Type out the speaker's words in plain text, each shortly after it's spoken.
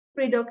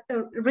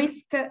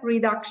risk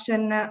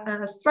reduction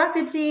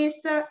strategies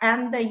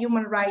and the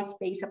human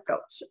rights-based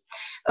approach.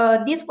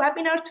 This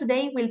webinar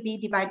today will be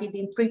divided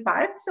in 3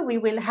 parts. We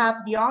will have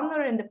the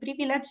honor and the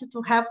privilege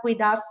to have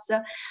with us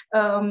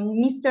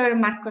Mr.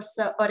 Marcos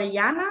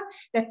Orellana,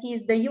 that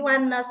is the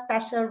UN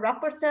Special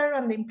Rapporteur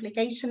on the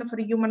implication for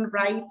human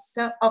rights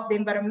of the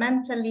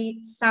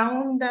environmentally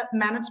sound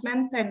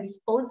management and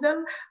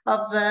disposal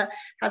of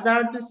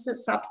hazardous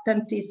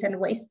substances and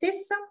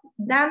wastes.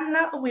 Then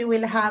we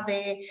will have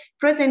a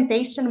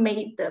presentation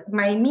made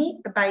by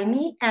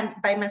me and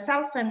by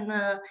myself and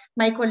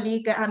my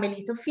colleague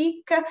Amélie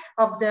Toufik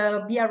of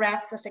the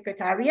BRS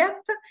Secretariat.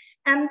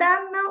 And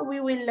then we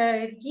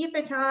will give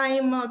a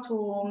time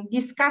to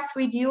discuss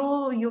with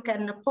you. You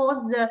can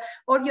post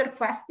all your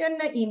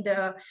questions in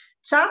the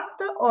chat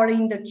or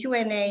in the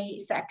Q&A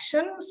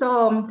section.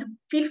 So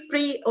feel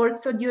free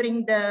also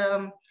during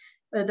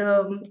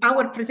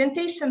our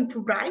presentation to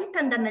write,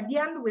 and then at the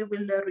end we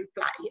will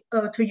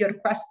reply to your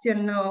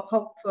question,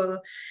 hope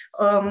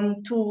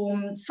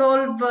to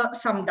solve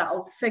some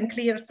doubts and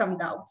clear some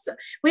doubts.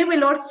 We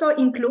will also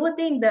include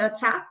in the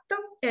chat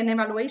an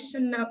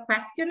evaluation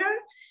questionnaire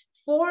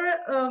for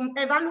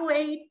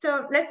evaluate,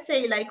 let's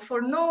say, like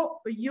for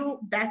know you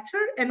better,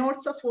 and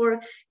also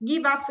for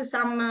give us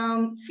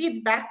some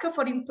feedback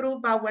for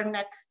improve our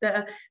next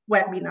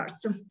webinars.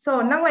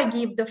 So now I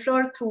give the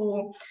floor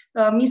to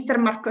Mr.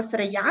 Marcos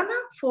Orellana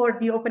for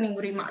the opening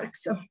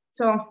remarks.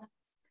 So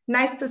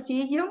nice to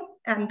see you,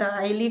 and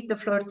I leave the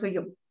floor to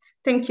you.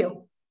 Thank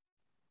you.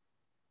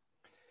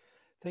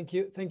 Thank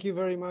you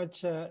very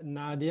much,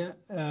 Nadia.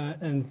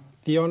 And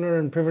the honor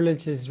and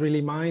privilege is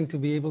really mine to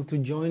be able to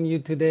join you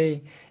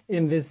today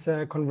in this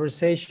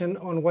conversation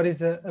on what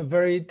is a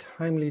very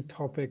timely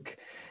topic,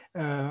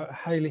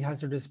 highly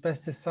hazardous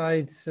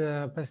pesticides,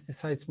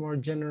 pesticides more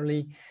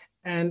generally,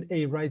 and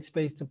a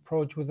rights-based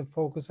approach with a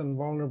focus on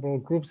vulnerable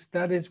groups.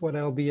 That is what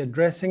I'll be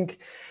addressing.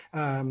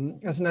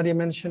 As Nadia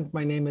mentioned,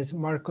 my name is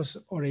Marcos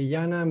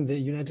Orellana. I'm the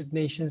United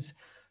Nations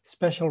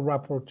Special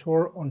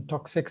Rapporteur on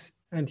Toxics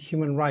and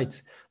Human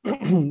Rights.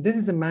 This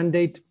is a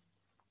mandate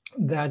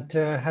that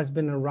has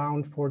been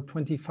around for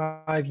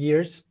 25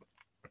 years.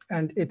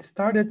 And it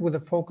started with a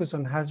focus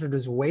on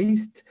hazardous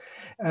waste.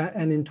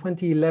 And in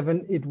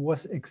 2011, it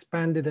was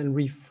expanded and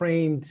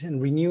reframed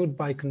and renewed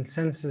by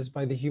consensus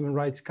by the Human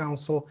Rights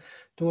Council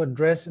to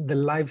address the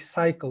life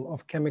cycle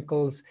of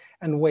chemicals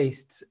and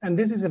wastes. And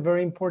this is a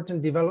very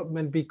important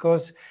development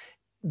because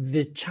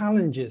the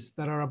challenges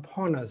that are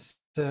upon us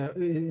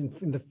in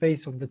the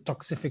face of the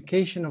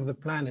toxification of the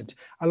planet,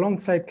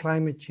 alongside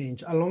climate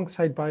change,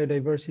 alongside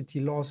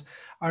biodiversity loss,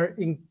 are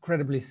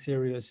incredibly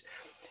serious.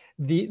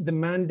 The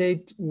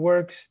mandate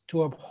works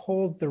to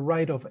uphold the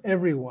right of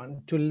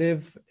everyone to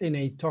live in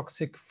a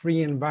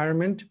toxic-free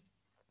environment.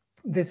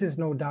 This is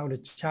no doubt a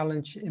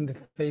challenge in the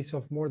face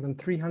of more than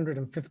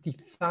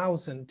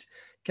 350,000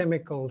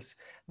 chemicals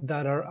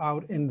that are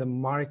out in the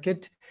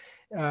market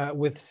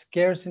with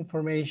scarce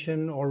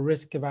information or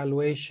risk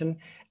evaluation.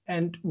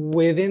 And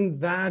within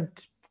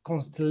that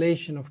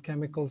constellation of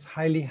chemicals,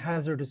 highly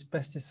hazardous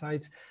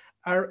pesticides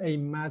are a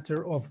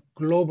matter of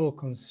global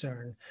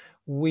concern.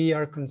 We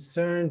are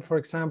concerned, for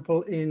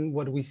example, in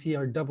what we see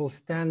are double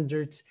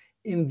standards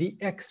in the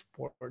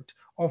export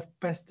of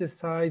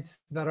pesticides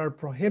that are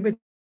prohibited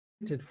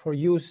for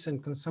use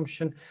and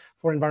consumption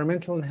for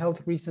environmental and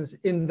health reasons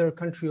in their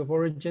country of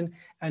origin,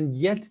 and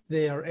yet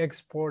they are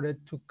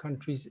exported to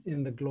countries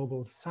in the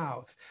global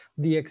south.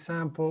 The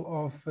example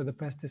of the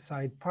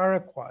pesticide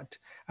paraquat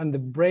and the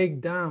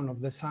breakdown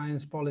of the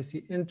science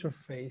policy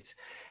interface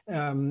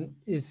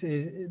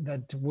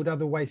that would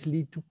otherwise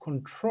lead to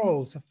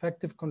controls,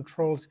 effective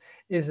controls,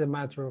 is a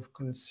matter of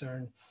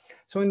concern.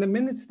 So in the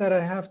minutes that I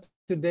have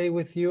today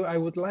with you, I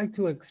would like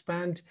to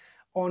expand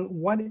on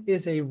what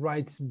is a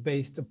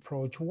rights-based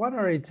approach, what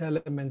are its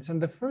elements.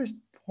 And the first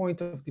point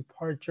of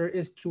departure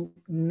is to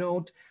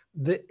note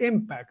the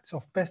impacts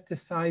of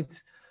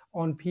pesticides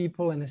on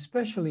people, and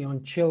especially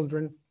on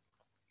children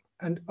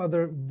and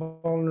other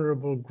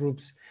vulnerable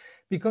groups,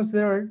 because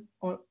there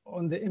are,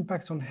 on the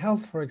impacts on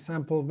health, for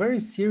example, very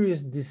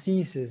serious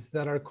diseases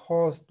that are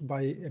caused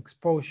by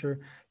exposure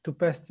to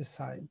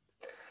pesticides,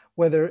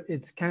 whether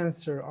it's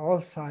cancer,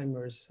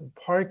 Alzheimer's,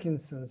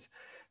 Parkinson's.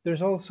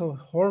 There's also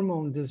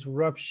hormone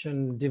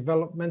disruption,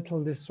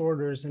 developmental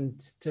disorders, and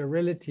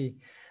sterility.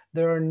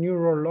 There are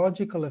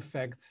neurological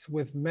effects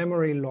with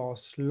memory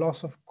loss,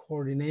 loss of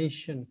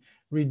coordination,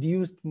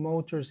 reduced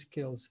motor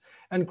skills,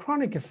 and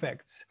chronic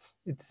effects.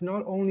 It's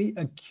not only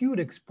acute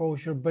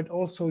exposure, but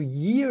also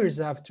years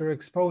after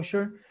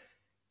exposure,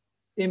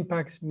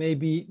 impacts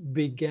maybe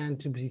began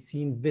to be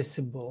seen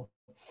visible.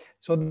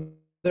 So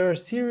there are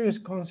serious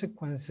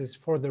consequences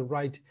for the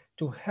right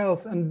to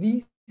health, and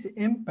these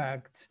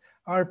impacts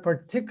are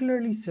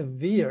particularly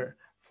severe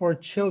for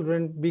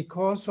children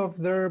because of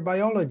their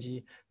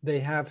biology.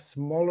 They have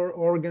smaller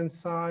organ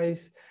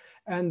size,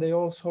 and they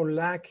also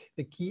lack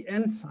the key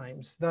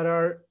enzymes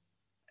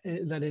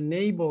that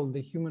enable the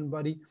human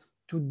body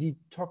to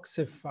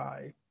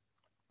detoxify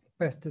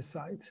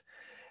pesticides.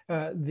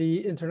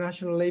 The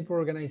International Labour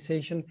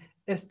Organization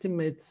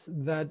estimates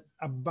that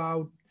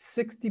about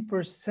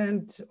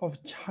 60%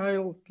 of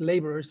child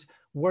laborers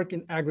work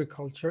in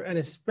agriculture, and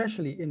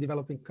especially in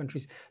developing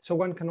countries. So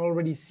one can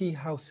already see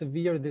how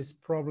severe this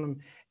problem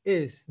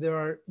is. There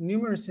are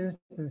numerous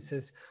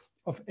instances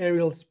of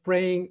aerial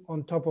spraying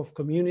on top of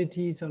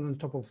communities and on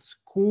top of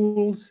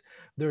schools.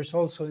 There's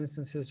also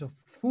instances of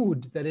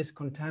food that is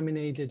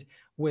contaminated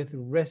with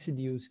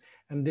residues,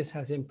 and this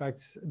has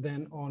impacts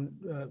then on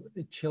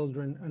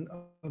children and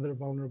other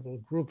vulnerable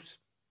groups,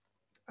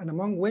 and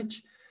among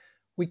which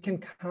we can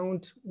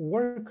count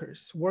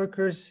workers.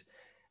 Workers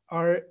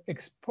are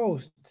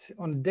exposed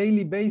on a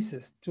daily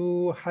basis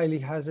to highly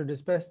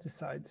hazardous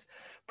pesticides.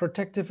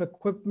 Protective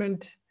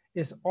equipment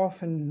is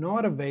often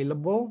not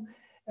available.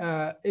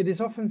 It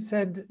is often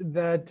said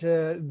that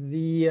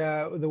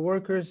the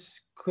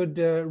workers could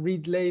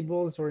read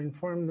labels or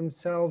inform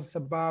themselves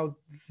about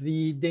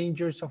the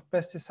dangers of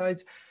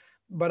pesticides,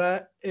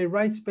 but a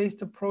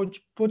rights-based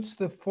approach puts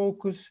the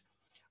focus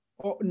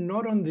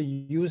not on the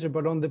user,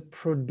 but on the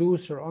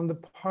producer, on the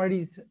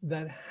parties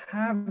that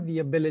have the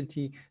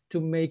ability to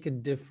make a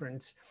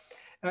difference.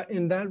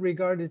 In that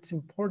regard, it's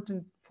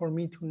important for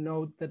me to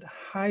note that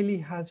highly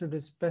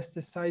hazardous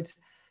pesticides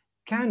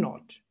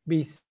cannot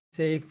be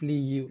safely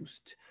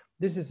used.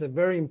 This is a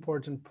very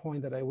important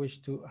point that I wish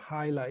to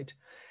highlight.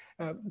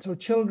 So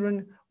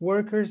children,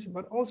 workers,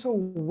 but also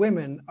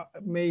women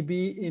may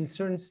be in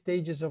certain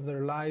stages of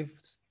their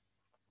lives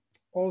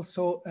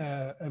also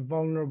a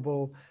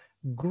vulnerable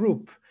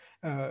group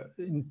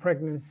in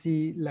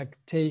pregnancy,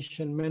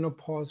 lactation,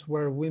 menopause,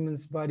 where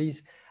women's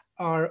bodies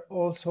are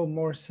also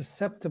more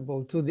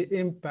susceptible to the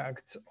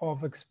impacts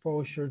of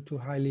exposure to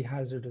highly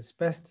hazardous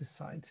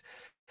pesticides.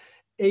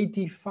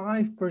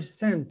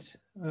 85%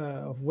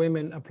 of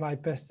women apply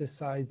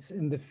pesticides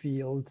in the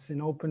fields,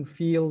 in open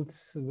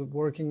fields,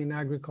 working in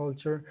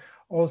agriculture,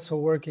 also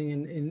working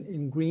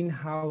in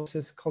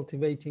greenhouses,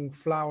 cultivating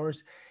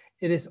flowers.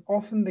 It is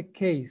often the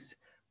case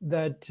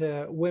that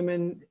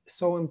women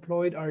so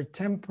employed are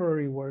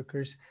temporary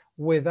workers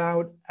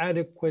without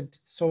adequate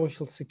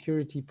social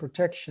security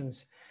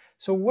protections.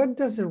 So what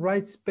does a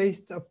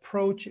rights-based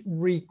approach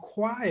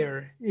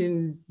require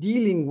in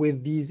dealing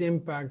with these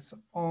impacts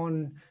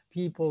on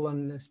people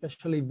and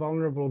especially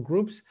vulnerable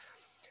groups?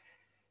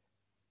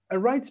 A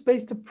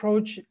rights-based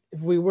approach, if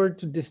we were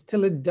to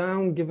distill it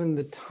down, given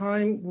the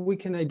time, we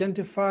can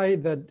identify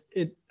that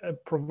it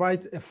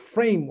provides a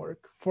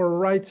framework for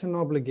rights and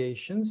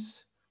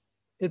obligations.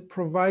 It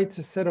provides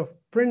a set of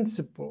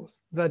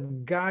principles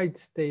that guide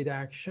state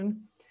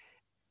action.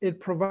 It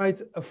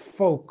provides a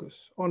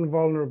focus on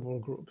vulnerable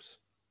groups.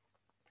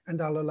 And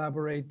I'll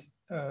elaborate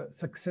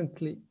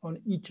succinctly on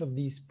each of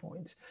these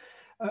points.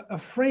 A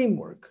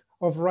framework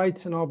of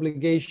rights and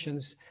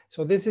obligations.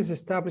 So this is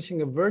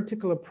establishing a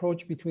vertical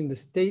approach between the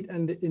state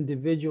and the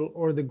individual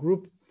or the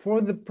group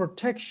for the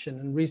protection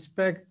and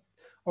respect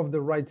of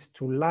the rights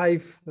to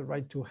life, the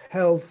right to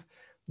health,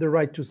 the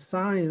right to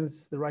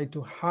science, the right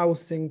to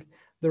housing,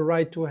 the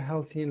right to a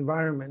healthy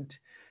environment.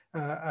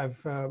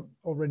 I've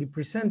already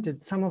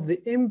presented some of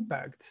the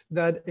impacts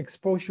that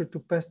exposure to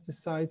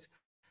pesticides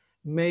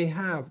may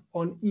have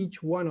on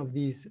each one of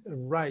these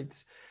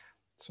rights.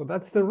 So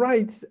that's the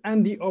rights,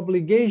 and the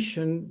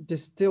obligation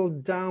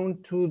distilled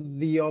down to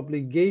the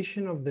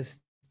obligation of the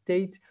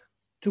state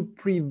to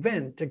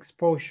prevent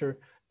exposure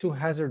to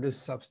hazardous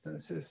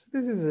substances.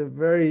 This is a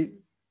very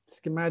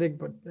schematic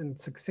and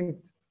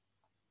succinct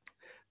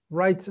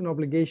rights and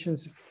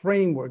obligations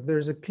framework.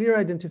 There's a clear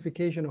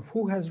identification of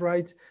who has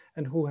rights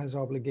and who has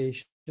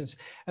obligations.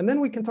 And then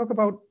we can talk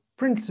about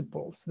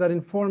principles that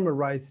inform a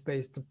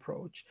rights-based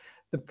approach.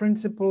 The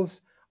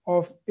principles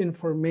of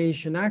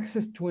information,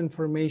 access to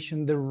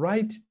information, the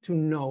right to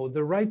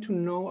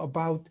know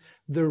about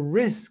the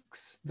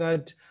risks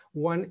that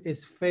one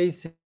is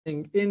facing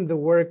in the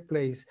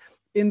workplace,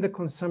 in the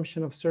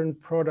consumption of certain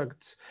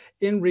products,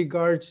 in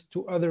regards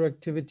to other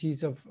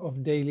activities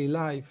of daily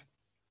life.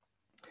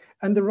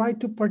 And the right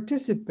to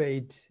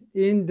participate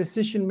in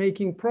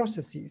decision-making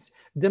processes,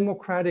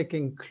 democratic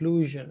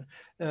inclusion.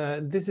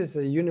 This is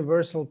a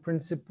universal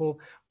principle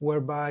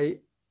whereby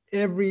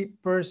every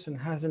person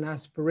has an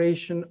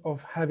aspiration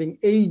of having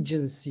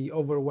agency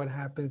over what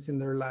happens in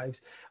their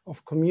lives,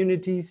 of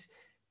communities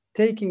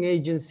taking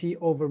agency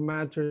over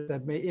matters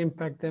that may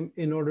impact them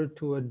in order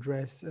to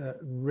address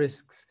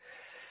risks.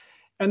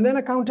 And then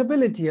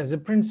accountability as a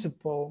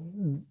principle,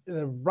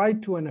 the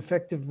right to an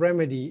effective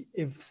remedy.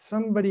 If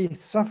somebody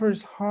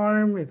suffers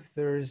harm, if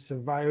there's a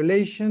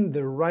violation,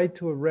 the right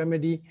to a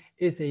remedy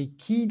is a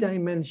key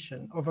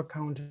dimension of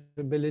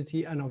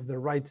accountability and of the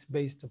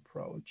rights-based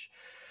approach.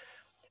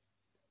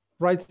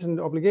 Rights and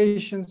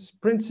obligations,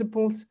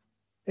 principles,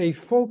 a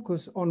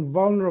focus on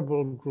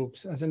vulnerable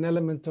groups as an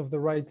element of the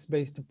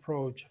rights-based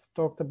approach. I've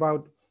talked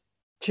about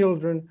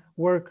children,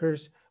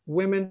 workers,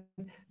 women.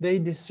 They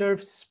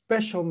deserve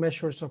special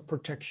measures of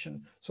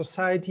protection.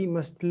 Society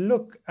must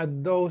look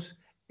at those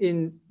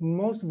in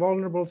most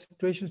vulnerable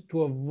situations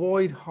to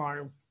avoid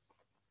harm.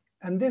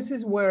 And this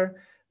is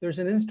where there's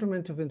an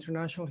instrument of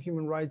international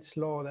human rights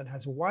law that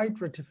has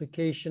wide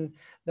ratification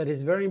that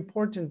is very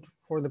important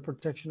for the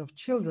protection of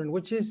children,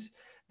 which is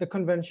the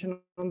Convention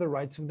on the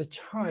Rights of the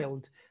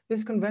Child.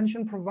 This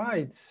convention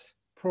provides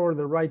for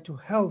the right to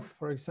health,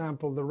 for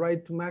example, the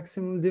right to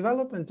maximum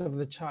development of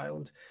the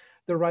child,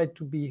 the right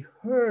to be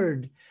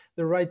heard,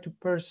 the right to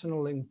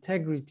personal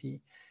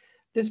integrity.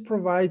 This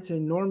provides a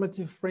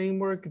normative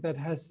framework that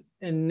has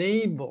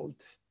enabled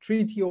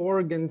treaty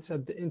organs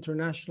at the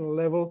international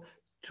level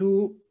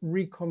to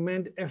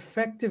recommend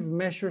effective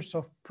measures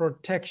of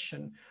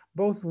protection,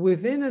 both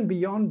within and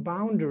beyond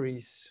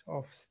boundaries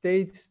of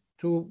states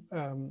to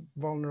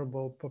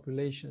vulnerable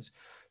populations.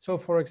 So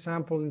for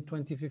example, in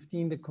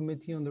 2015, the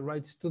Committee on the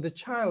Rights to the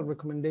Child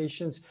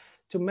recommendations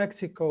to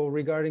Mexico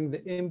regarding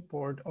the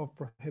import of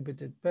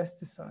prohibited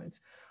pesticides.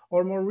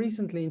 Or more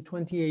recently, in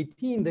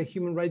 2018, the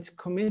Human Rights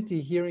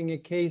Committee hearing a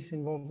case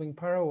involving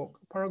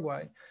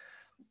Paraguay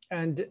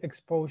and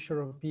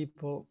exposure of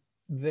people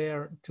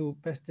there to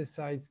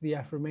pesticides, the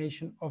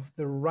affirmation of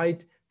the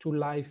right to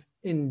life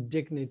in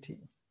dignity.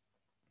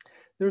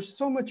 There's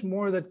so much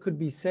more that could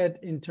be said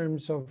in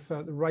terms of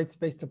the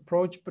rights-based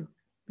approach, but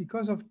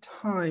because of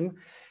time,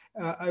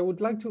 I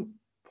would like to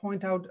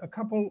point out a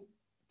couple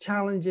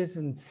challenges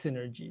and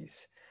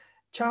synergies.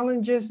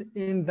 Challenges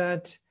in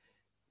that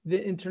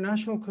the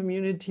international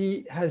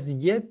community has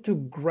yet to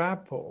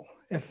grapple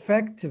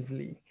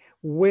effectively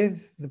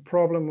with the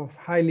problem of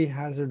highly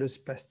hazardous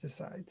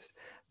pesticides.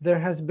 There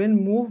has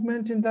been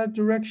movement in that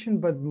direction,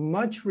 but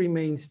much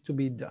remains to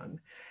be done.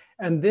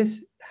 And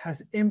this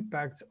has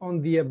impacts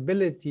on the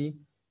ability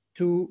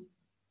to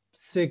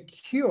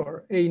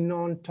secure a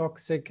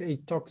non-toxic, a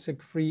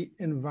toxic-free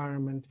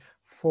environment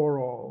for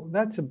all.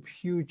 That's a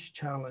huge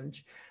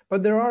challenge.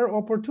 But there are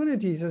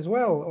opportunities as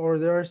well, or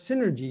there are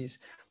synergies.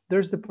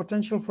 There's the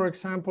potential, for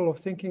example, of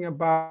thinking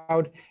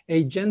about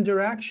a gender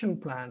action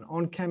plan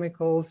on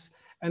chemicals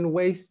and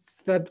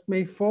wastes that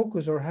may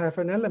focus or have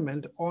an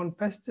element on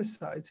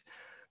pesticides.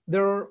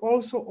 There are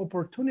also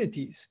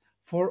opportunities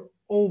for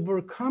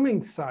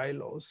overcoming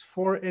silos,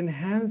 for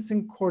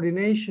enhancing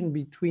coordination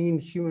between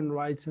human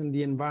rights and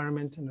the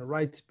environment and a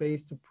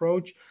rights-based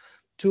approach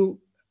to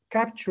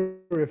capture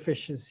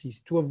efficiencies,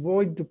 to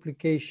avoid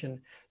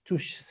duplication, to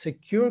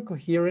secure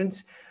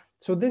coherence.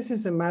 So this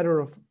is a matter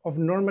of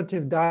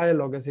normative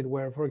dialogue, as it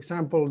were. For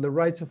example, the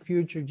rights of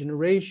future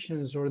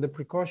generations or the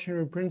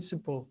precautionary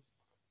principle,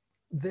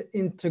 the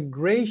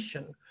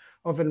integration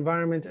of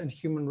environment and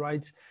human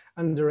rights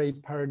under a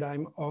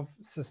paradigm of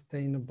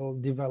sustainable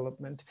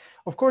development.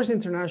 Of course,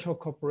 international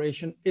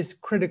cooperation is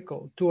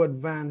critical to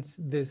advance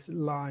this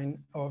line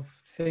of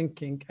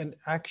thinking and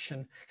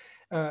action.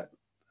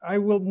 I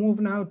will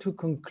move now to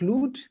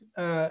conclude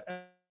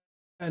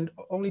and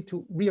only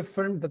to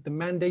reaffirm that the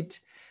mandate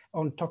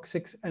on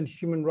toxics and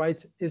human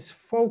rights is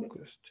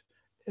focused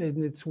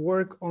in its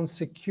work on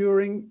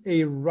securing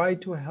a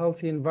right to a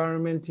healthy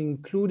environment,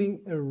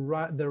 including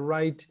the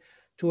right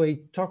to a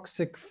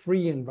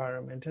toxic-free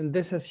environment. And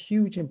this has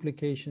huge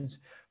implications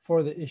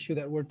for the issue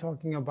that we're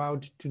talking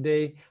about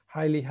today,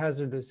 highly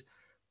hazardous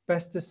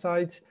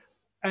pesticides.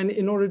 And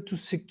in order to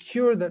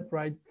secure that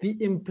right, the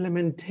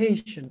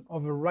implementation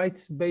of a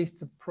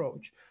rights-based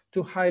approach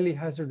to highly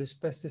hazardous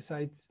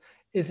pesticides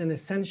is an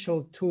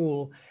essential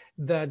tool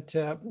that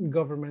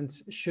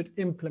governments should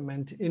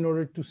implement in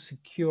order to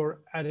secure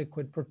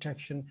adequate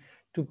protection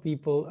to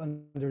people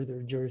under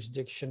their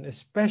jurisdiction,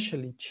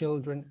 especially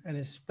children and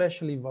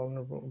especially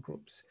vulnerable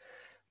groups.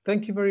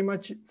 Thank you very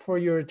much for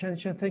your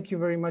attention. Thank you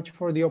very much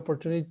for the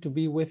opportunity to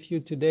be with you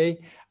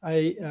today.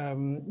 I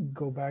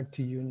go back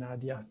to you,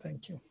 Nadia.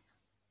 Thank you.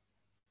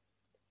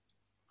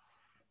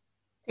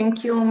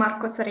 Thank you,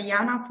 Marco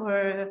Sarellana,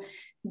 for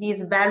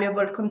this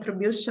valuable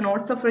contribution,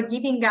 also for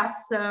giving us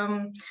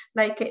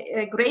like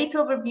a great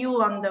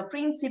overview on the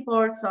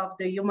principles of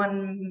the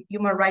human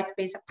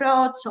rights-based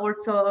approach,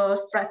 also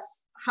stress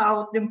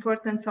how the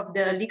importance of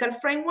the legal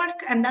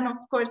framework, and then of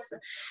course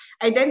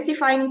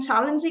identifying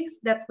challenges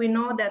that we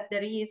know that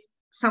there is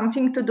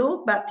something to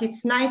do, but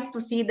it's nice to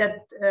see that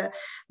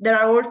there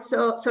are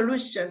also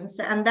solutions,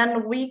 and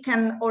then we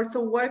can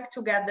also work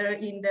together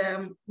in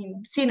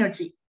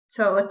synergy.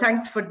 So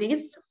thanks for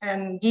this,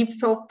 and gives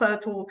hope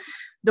to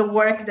the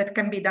work that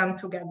can be done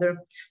together.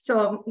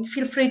 So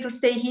feel free to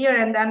stay here,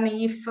 and then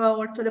if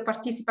also the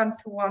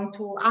participants want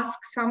to ask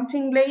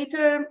something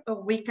later,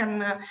 we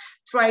can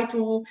try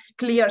to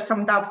clear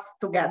some doubts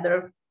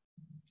together.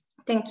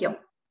 Thank you.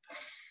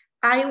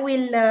 I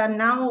will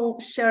now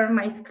share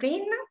my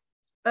screen.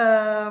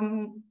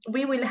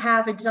 We will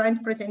have a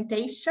joint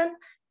presentation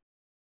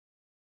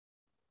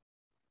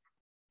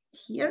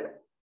here.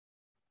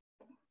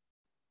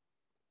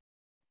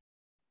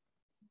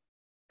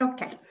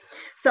 Okay,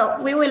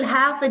 so we will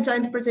have a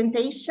joint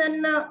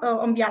presentation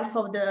on behalf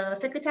of the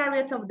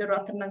Secretariat of the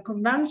Rotterdam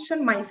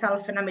Convention,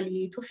 myself and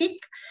Amélie Toufik.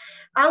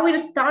 I will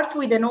start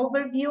with an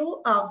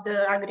overview of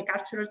the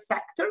agricultural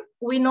sector.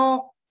 We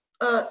know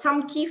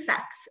some key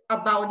facts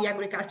about the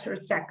agricultural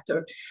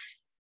sector.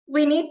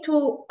 we need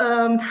to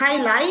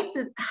highlight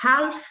that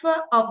half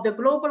of the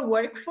global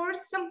workforce,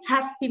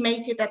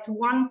 estimated at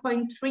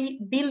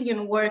 1.3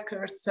 billion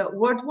workers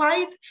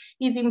worldwide,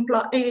 is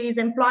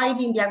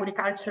employed in the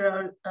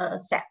agricultural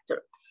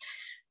sector.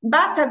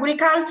 But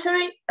agriculture,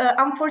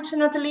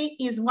 unfortunately,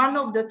 is one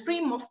of the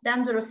 3 most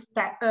dangerous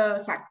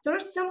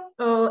sectors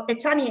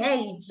at any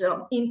age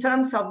in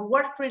terms of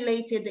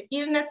work-related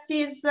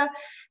illnesses,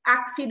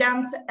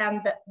 accidents,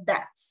 and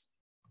deaths.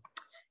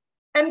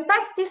 And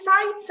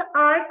pesticides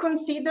are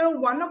considered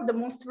one of the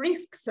most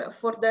risks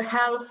for the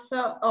health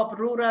of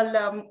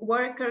rural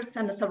workers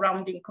and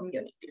surrounding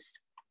communities.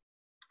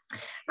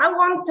 I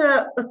want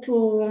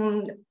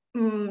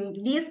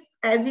this,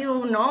 as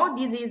you know,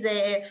 this is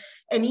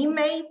an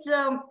image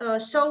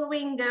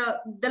showing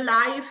the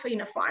life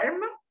in a farm.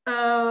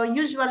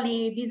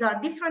 Usually these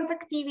are different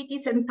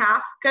activities and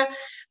tasks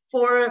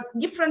for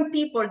different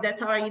people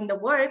that are in the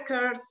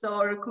workers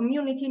or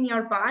community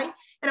nearby.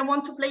 And I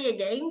want to play a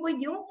game with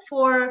you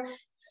for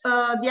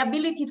the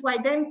ability to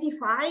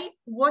identify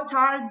what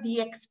are the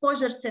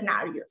exposure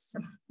scenarios.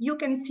 You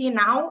can see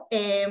now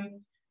a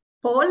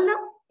poll.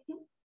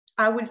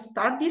 I will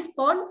start this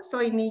poll. So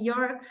in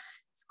your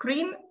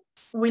screen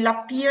will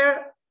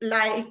appear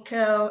like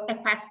a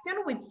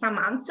question with some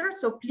answers.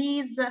 So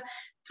please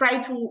try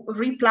to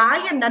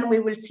reply and then we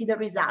will see the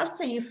results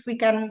if we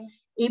can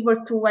able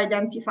to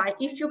identify.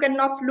 If you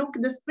cannot look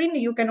the screen,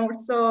 you can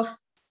also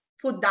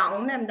put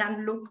down and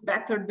then look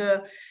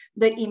better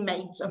the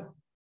image.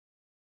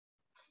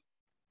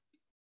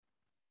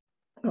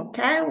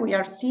 Okay, we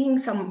are seeing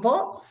some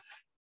votes.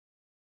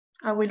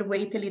 I will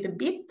wait a little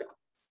bit.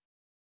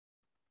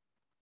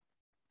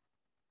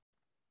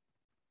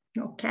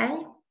 Okay,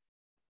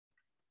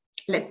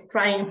 let's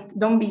try,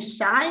 don't be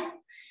shy.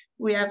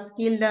 We have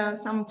still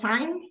some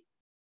time.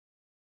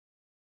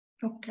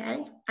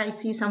 Okay, I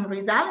see some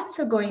results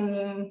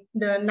going,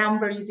 the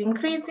number is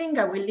increasing.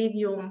 I will leave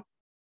you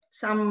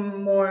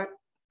some more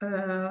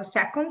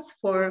seconds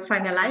for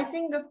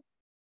finalizing.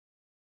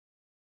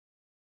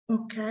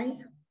 Okay.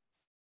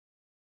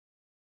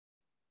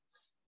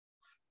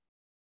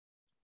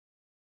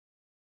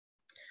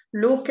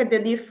 Look at the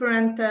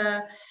different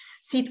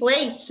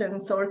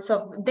situations also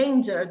of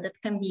danger that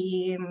can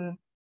be,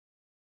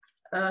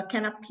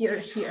 can appear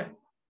here.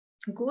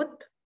 Good.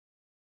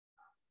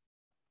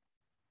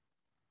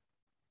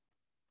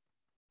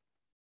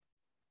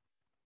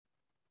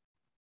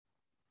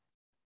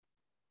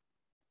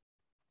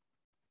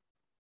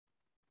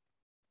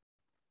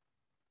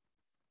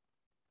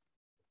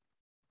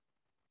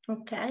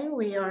 Okay,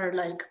 we are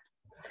like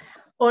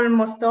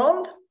almost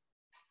all.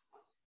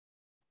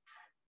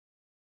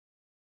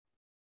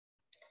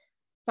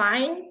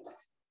 Fine.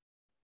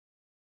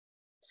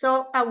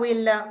 So I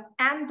will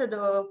end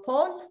the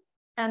poll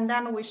and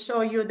then we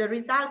show you the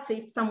results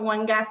if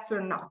someone guessed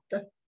or not.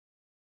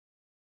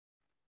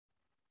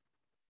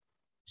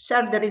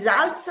 Share the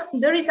results.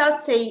 The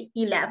results say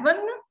 11,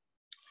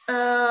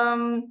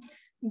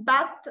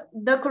 but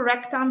the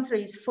correct answer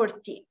is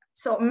 14.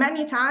 So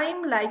many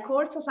times, like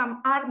also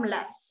some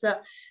harmless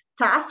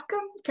task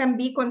can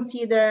be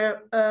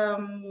considered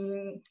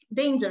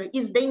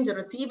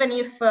dangerous, even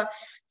if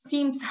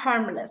seems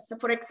harmless.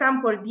 For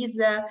example, this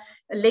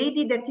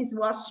lady that is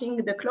washing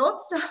the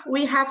clothes,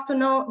 we have to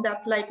know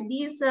that like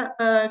these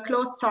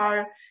clothes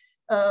are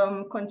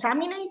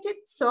contaminated.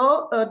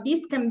 So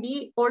this can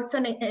be also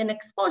an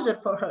exposure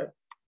for her.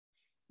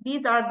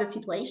 These are the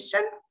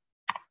situations.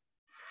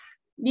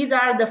 These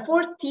are the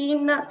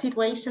 14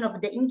 situations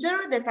of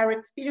danger that are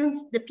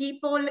experienced the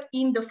people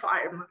in the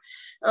farm.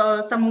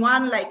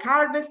 Someone like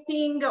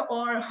harvesting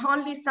or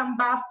only some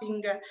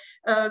bathing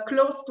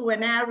close to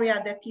an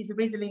area that is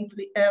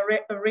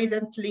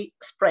recently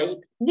sprayed.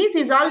 This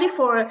is only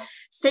for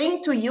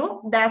saying to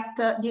you that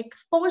the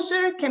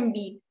exposure can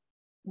be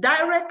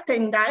direct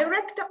and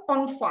indirect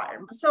on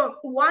farm. So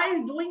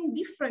while doing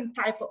different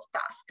type of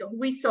tasks,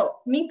 we saw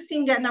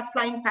mixing and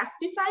applying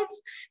pesticides,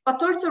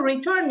 but also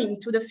returning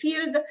to the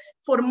field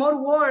for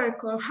more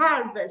work or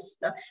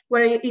harvest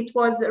where it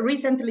was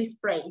recently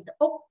sprayed,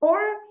 or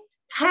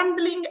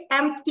handling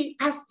empty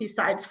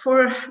pesticides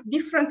for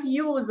different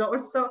use.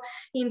 Also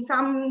in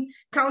some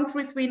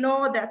countries, we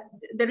know that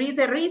there is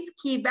a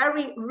risky,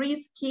 very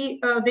risky,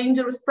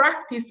 dangerous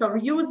practice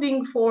of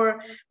using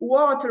for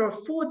water or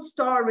food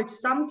storage,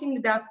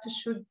 something that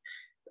should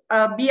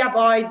be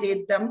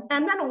avoided.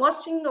 And then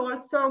washing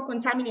also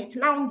contaminate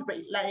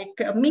laundry,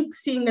 like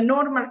mixing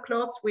normal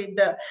clothes with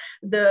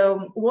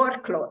the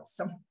work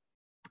clothes.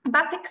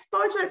 But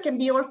exposure can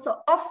be also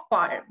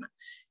off-farm.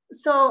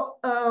 So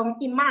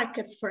in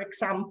markets, for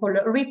example,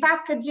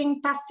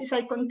 repackaging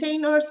pesticide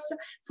containers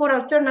for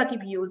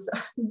alternative use.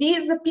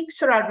 These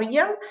pictures are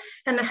real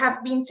and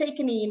have been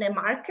taken in a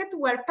market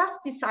where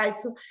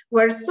pesticides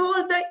were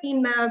sold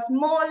in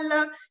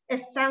small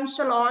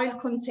essential oil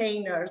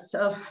containers.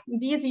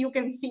 These you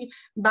can see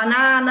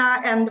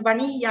banana and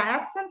vanilla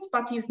essence,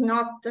 but is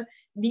not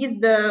this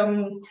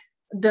the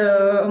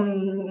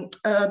the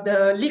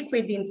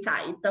liquid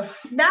inside.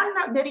 Then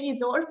there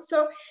is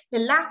also a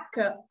lack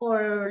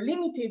or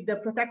limited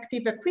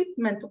protective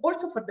equipment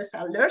also for the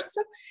sellers.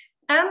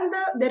 And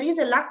there is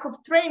a lack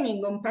of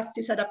training on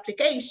pesticide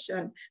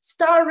application,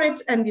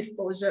 storage, and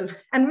disposal.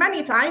 And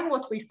many times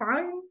what we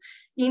find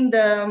in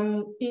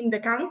the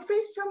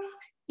countries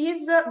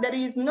is there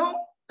is no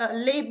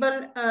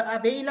label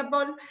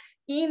available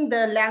in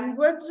the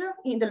language,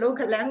 in the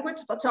local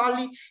language, but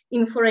only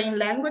in foreign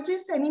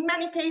languages. And in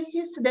many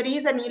cases, there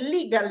is an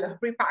illegal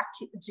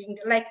repackaging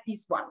like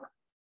this one.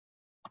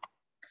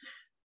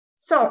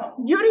 So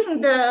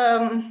during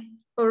the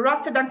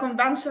Rotterdam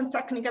Convention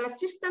technical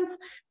assistance,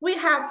 we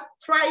have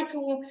tried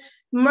to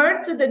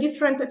merge the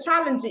different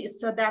challenges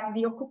that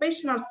the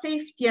occupational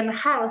safety and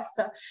health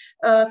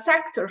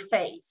sector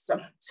face.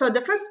 So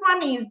the first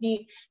one is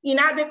the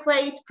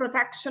inadequate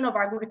protection of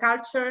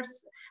agricultural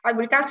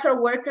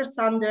workers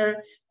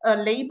under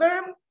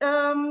labor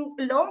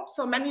law.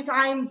 So many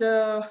times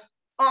the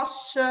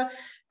OSH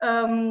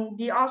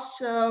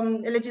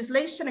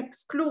legislation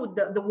exclude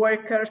the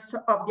workers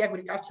of the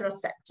agricultural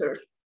sector.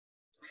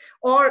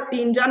 Or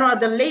in general,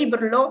 the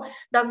labor law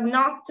does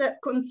not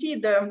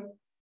consider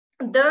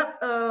the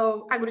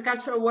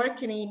agricultural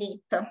working in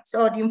it.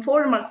 So the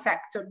informal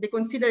sector, they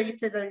consider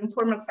it as an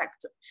informal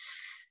sector.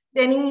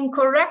 Then in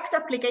incorrect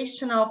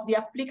application of the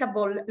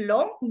applicable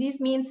law, this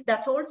means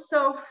that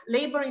also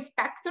labor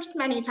inspectors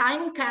many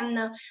times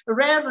can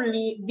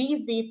rarely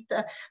visit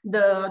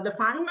the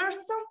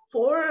farmers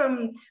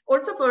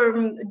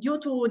due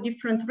to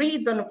different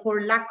reasons,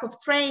 for lack of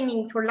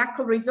training, for lack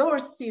of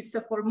resources,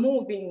 for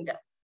moving.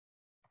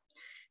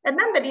 And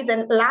then there is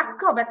a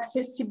lack of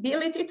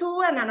accessibility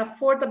to and an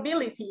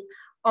affordability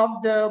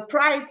of the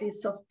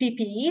prices of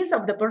PPEs,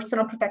 of the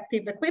personal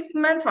protective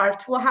equipment, are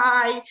too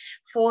high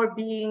for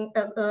being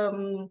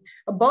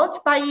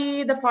bought by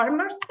the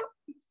farmers.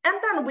 And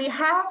then we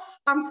have,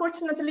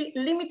 unfortunately,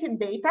 limited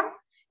data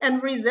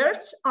and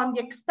research on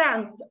the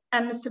extent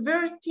and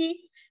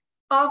severity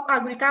of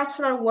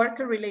agricultural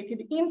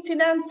worker-related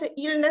incidents,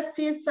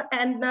 illnesses,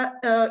 and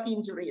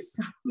injuries.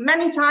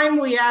 Many times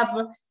we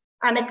have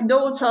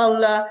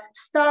anecdotal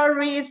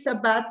stories,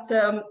 but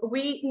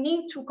we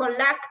need to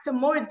collect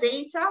more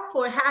data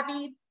for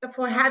having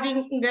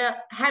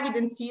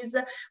evidences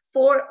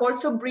for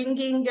also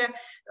bringing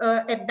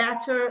a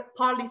better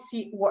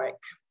policy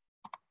work.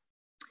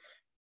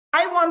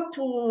 I want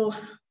to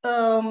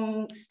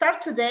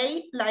start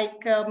today,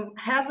 like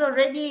has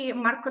already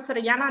Marcos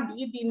Orellana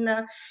did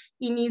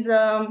in his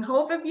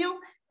overview,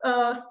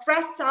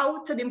 stress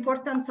out the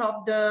importance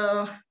of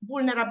the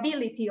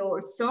vulnerability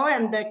also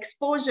and the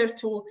exposure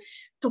to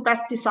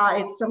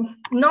pesticides.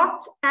 Not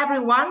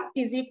everyone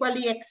is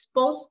equally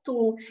exposed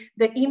to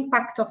the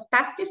impact of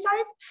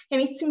pesticide,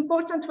 and it's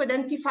important to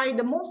identify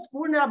the most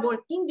vulnerable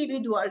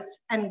individuals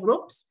and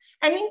groups.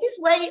 And in this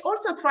way,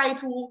 also try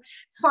to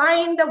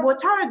find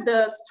what are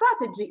the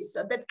strategies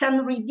that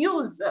can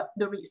reduce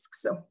the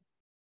risks.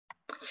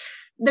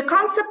 The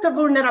concept of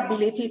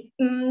vulnerability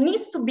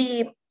needs to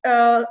be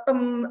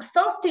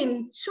thought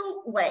in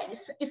two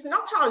ways. It's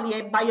not only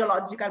a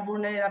biological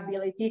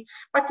vulnerability,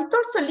 but it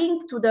also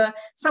linked to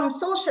some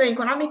social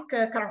economic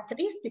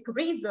characteristic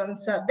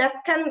reasons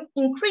that can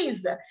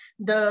increase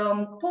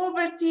the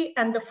poverty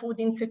and the food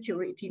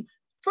insecurity.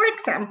 For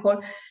example,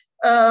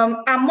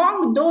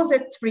 among those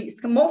at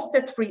risk, most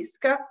at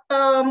risk,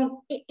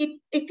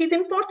 it is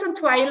important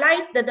to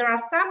highlight that there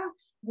are some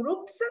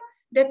groups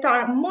that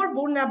are more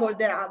vulnerable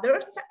than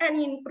others.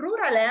 And in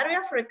rural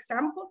area, for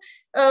example,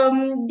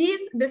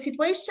 the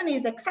situation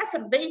is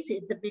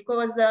exacerbated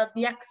because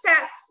the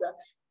access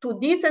to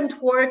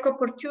decent work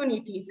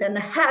opportunities and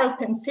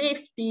health and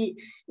safety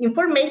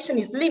information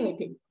is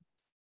limited.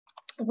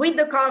 With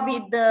the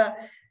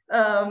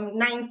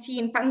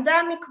COVID-19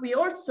 pandemic, we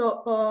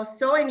also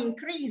saw an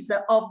increase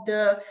of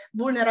the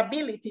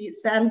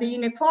vulnerabilities and the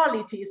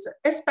inequalities,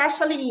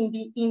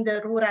 especially in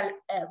the rural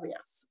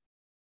areas.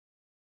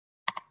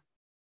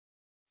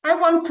 I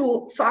want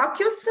to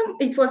focus,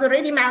 it was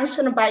already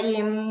mentioned by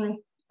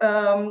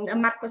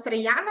Marcos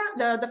Orellana,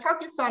 the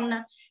focus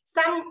on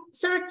some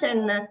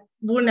certain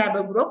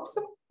vulnerable groups.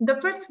 The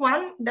first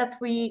one that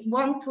we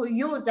want to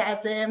use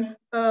as a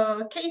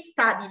case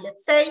study,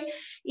 let's say,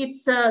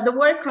 it's the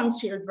work on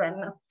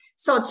children.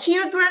 So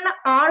children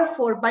are,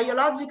 for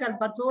biological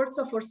but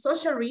also for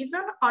social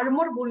reasons, are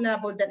more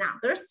vulnerable than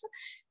others.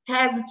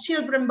 As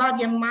children's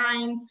body and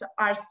minds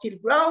are still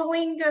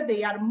growing,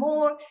 they are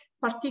more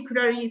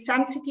particularly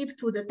sensitive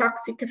to the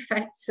toxic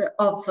effects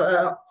of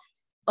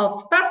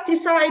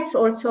pesticides.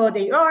 Also,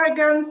 the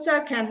organs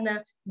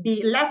can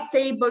be less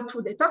able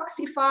to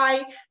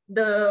detoxify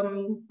the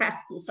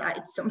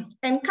pesticides.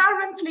 And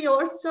currently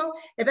also,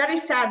 a very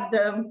sad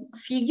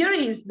figure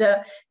is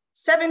the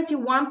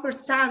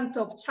 71%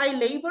 of child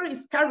labor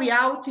is carried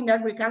out in the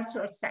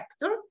agricultural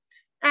sector.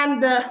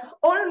 And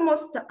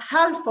almost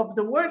half of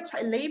the world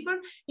child labor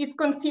is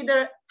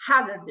considered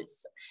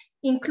hazardous,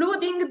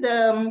 including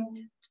the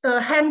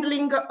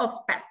handling of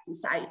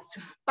pesticides.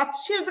 But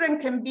children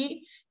can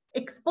be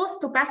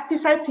exposed to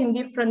pesticides in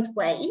different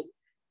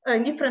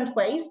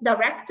ways,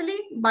 directly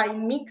by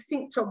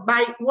mixing, so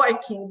by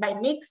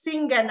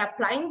mixing and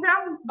applying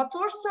them, but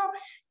also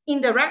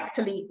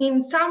indirectly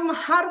in some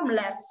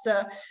harmless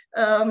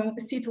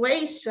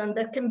situation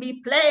that can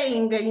be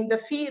playing in the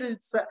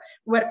fields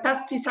where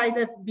pesticides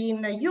have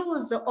been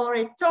used, or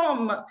at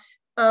home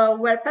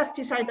where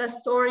pesticides are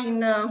stored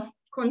in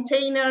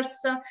containers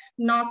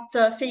not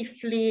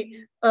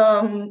safely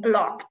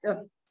locked.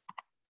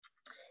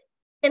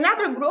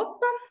 Another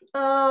group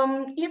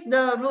is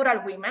the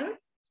rural women.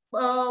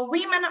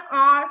 Women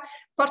are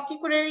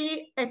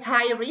particularly at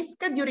high risk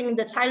during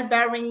the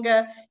childbearing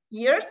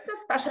years,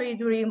 especially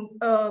during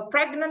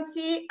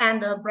pregnancy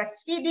and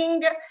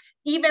breastfeeding.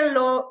 Even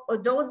low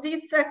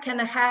doses can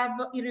have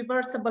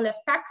irreversible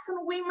effects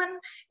on women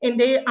and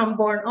their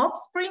unborn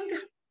offspring.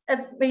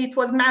 As it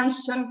was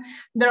mentioned,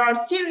 there are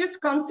serious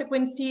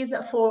consequences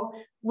for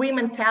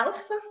women's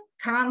health,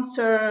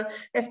 cancer,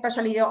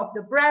 especially of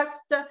the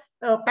breast,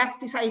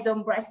 pesticide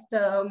on breast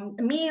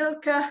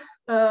milk,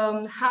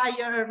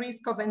 higher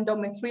risk of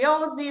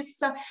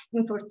endometriosis,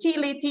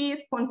 infertility,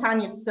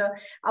 spontaneous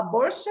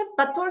abortion.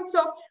 But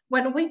also,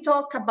 when we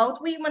talk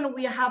about women,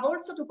 we have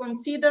also to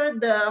consider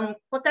the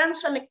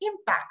potential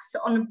impacts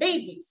on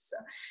babies,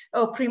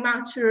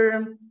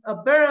 premature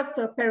birth,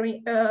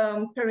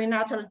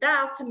 perinatal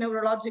death,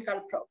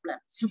 neurological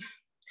problems.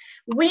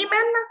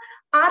 Women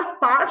are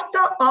part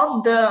of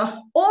all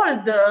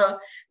the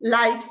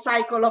life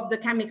cycle of the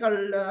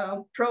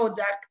chemical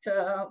product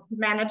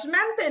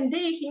management, and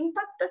their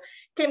impact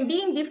can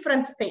be in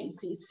different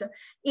phases.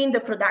 In the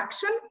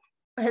production,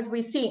 as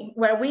we see,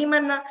 where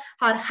women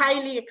are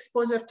highly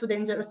exposed to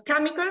dangerous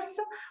chemicals,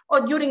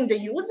 or during the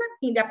use,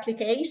 in the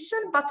application,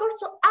 but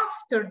also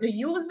after the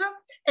use,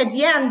 at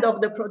the end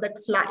of the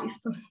product's life.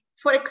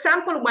 For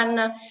example,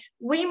 when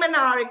women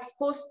are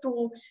exposed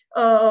to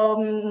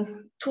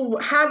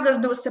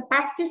hazardous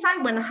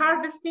pesticides, when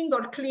harvesting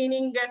or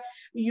cleaning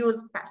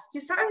use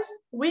pesticides,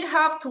 we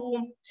have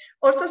to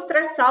also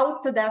stress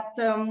out that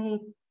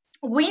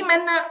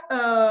women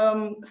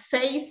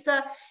face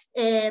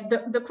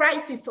the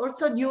crisis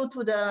also due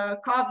to the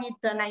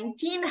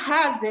COVID-19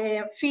 has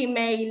a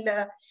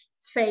female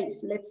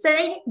face. Let's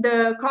say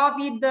the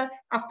COVID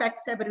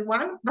affects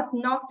everyone, but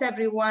not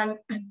everyone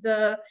at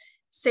the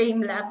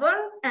same level,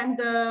 and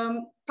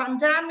the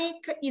pandemic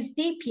is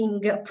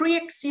deepening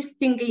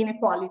pre-existing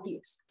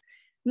inequalities.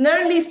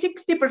 Nearly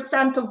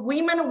 60% of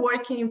women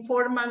working in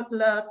formal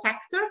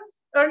sector,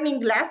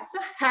 earning less,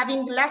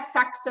 having less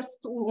access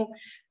to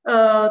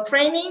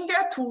training,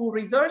 to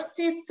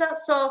resources.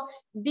 So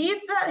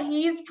this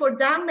is for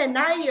them a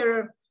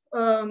higher,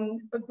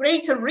 a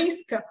greater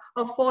risk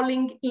of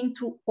falling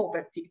into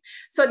poverty.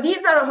 So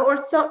these are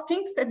also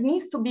things that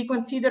needs to be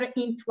considered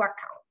into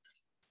account.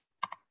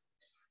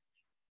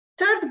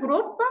 Third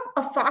group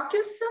of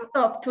focus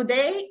of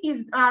today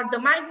are the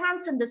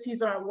migrants and the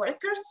seasonal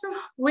workers.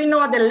 We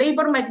know that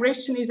labor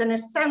migration is an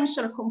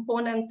essential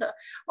component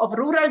of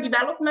rural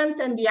development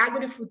and the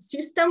agri-food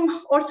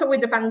system. Also with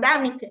the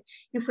pandemic,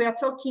 if we are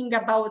talking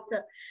about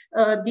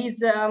this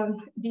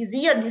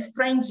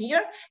strange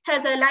year,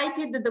 has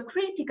highlighted the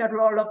critical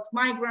role of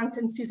migrants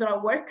and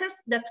seasonal workers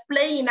that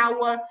play in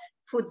our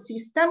food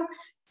system.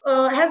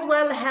 As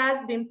well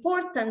as the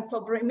importance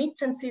of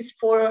remittances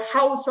for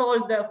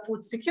household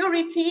food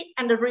security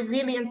and the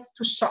resilience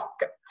to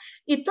shock.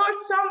 It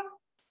also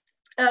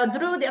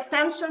drew the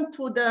attention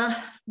to the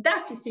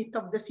deficit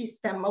of the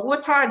system.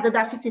 What are the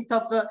deficits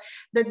of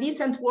the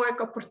decent work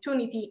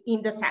opportunity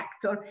in the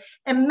sector?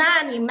 And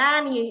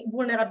many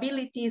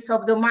vulnerabilities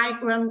of the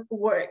migrant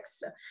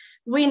works.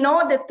 We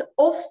know that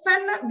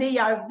often they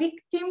are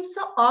victims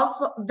of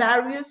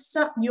various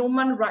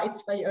human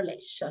rights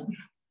violations.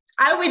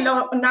 I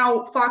will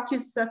now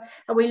focus,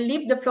 I will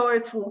leave the floor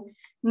to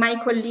my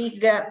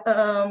colleague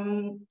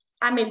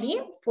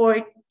Amélie for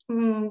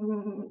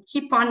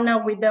keep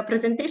on with the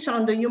presentation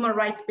on the human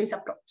rights-based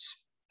approach.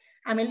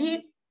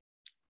 Amélie,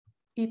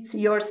 it's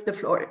yours, the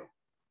floor.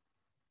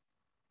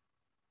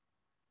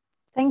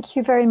 Thank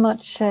you very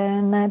much,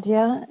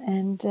 Nadia,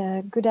 and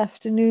good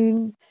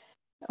afternoon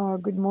or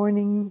good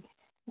morning,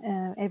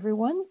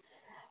 everyone.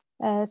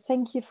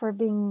 Thank you for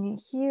being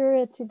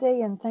here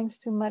today, and thanks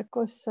to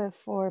Marcos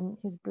for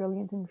his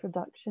brilliant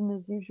introduction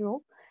as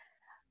usual.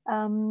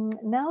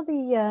 Now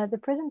the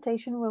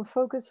presentation will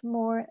focus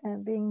more,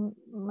 being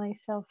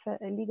myself a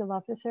legal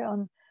officer,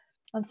 on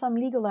some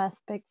legal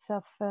aspects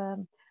of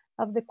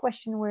the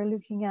question we're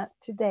looking at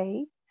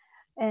today.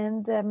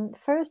 And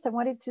first, I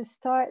wanted to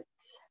start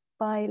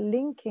by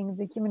linking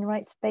the human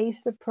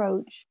rights-based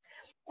approach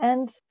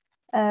and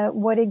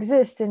what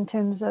exists in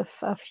terms of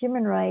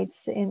human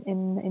rights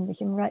in the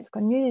human rights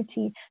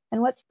community,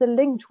 and what's the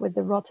link with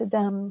the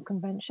Rotterdam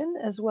Convention,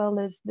 as well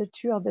as the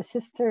two other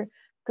sister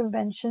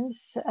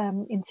conventions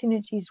in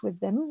synergies with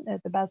them,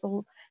 the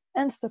Basel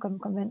and Stockholm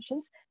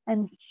Conventions,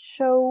 and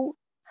show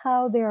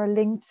how they are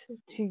linked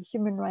to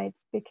human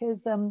rights.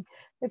 Because a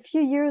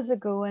few years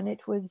ago, and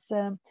it was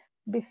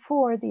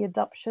before the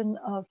adoption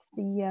of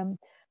the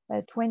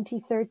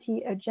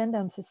 2030 Agenda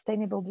on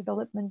Sustainable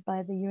Development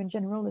by the UN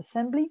General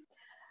Assembly,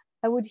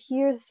 I would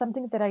hear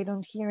something that I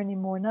don't hear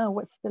anymore now.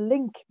 What's the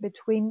link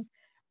between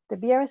the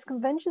BRS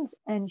conventions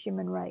and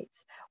human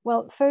rights?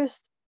 Well,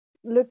 first,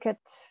 look at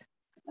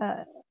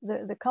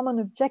the common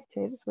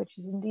objectives, which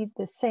is indeed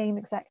the same,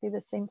 exactly the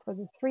same for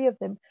the three of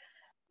them,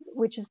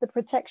 which is the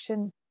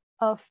protection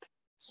of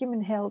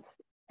human health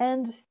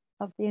and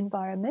of the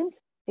environment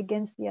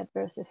against the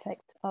adverse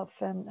effect of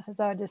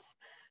hazardous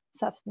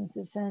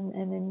substances and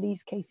in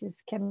these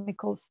cases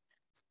chemicals,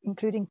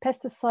 including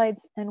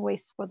pesticides and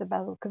waste for the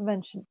Basel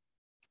Convention.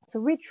 So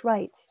which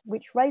rights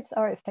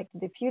are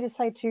affected? If you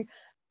decide to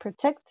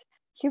protect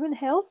human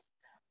health,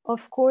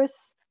 of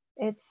course,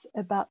 it's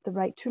about the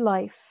right to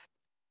life,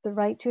 the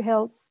right to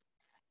health,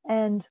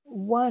 and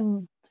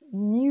one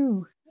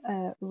new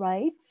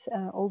right,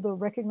 although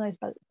recognized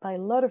by a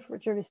lot of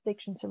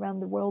jurisdictions around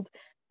the world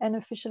and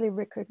officially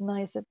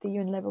recognized at the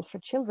UN level for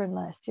children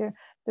last year,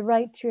 the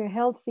right to a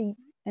healthy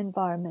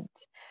environment.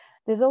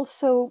 There's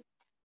also,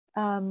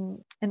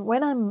 and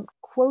when I'm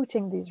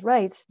quoting these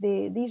rights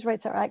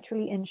are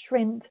actually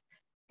enshrined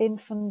in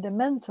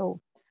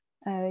fundamental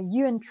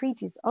UN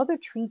treaties, other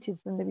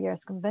treaties than the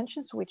BRS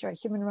conventions, which are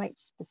human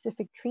rights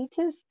specific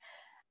treaties.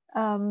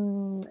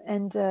 And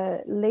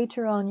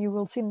later on, you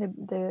will see in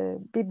the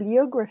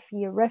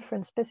bibliography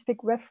a specific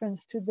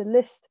reference to the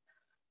list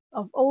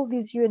of all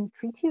these UN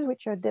treaties,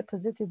 which are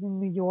deposited in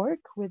New York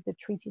with the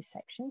treaty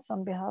sections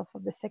on behalf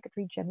of the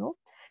Secretary General.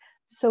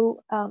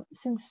 So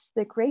since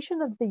the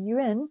creation of the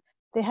UN,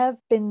 there have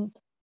been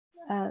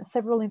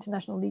several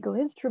international legal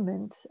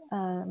instruments,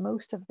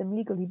 most of them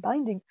legally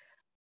binding,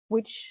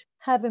 which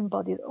have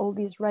embodied all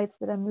these rights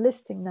that I'm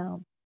listing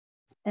now.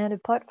 And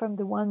apart from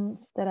the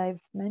ones that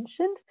I've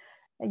mentioned,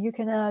 you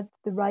can add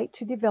the right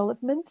to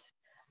development,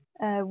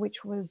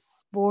 which was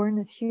born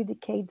a few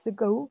decades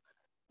ago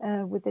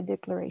with the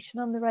Declaration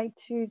on the Right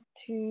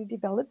to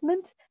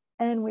Development,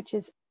 and which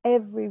is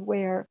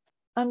everywhere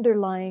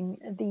underlying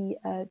the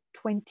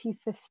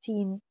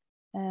 2015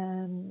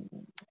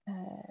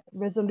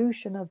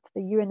 resolution of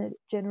the UN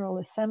General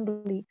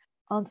Assembly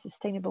on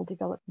sustainable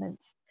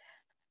development.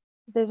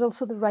 There's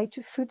also the right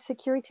to food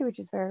security, which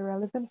is very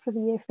relevant for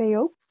the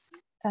FAO.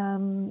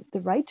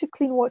 The right to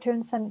clean water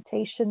and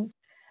sanitation,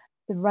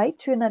 the right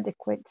to an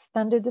adequate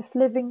standard of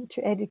living,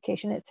 to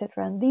education,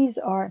 etc. And these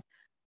are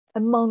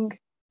among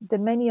the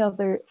many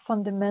other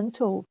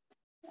fundamental,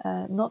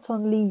 not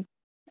only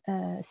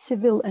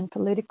civil and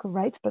political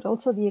rights, but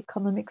also the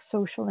economic,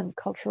 social, and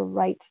cultural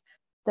rights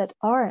that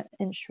are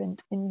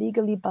enshrined in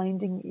legally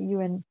binding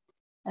UN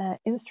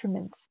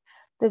instruments.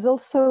 There's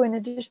also, in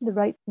addition, the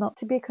right not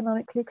to be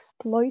economically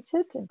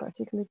exploited, in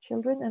particular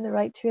children, and the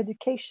right to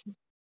education.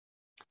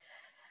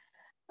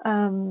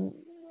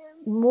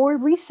 More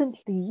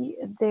recently,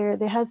 there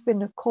has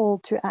been a call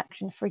to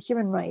action for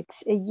human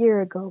rights a year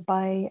ago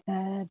by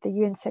the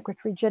UN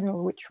Secretary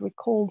General, which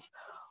recalls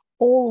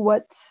all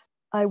what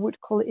I would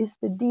call is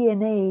the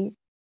DNA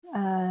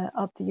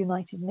of the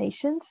United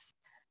Nations.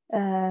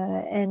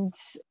 And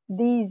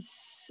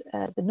these,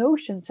 the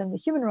notions and the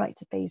human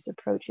rights-based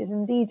approach is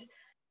indeed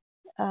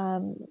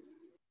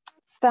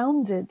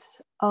founded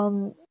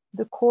on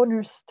the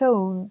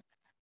cornerstone,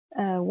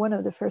 one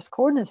of the first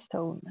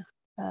cornerstone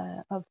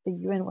of the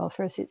UN, well,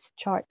 first its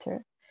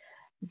charter,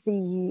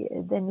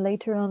 then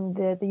later on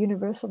the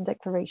Universal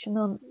Declaration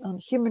on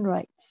Human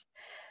Rights.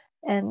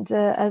 And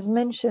as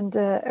mentioned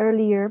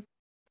earlier,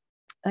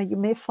 you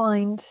may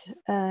find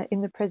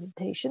in the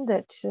presentation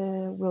that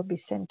will be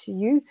sent to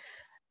you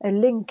a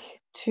link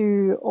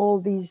to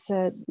all these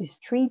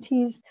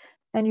treaties,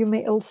 and you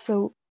may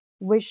also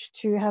wish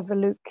to have a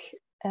look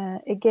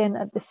again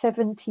at the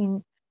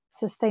 17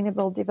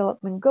 Sustainable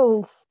Development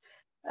Goals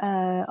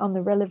on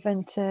the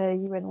relevant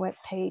UN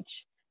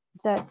webpage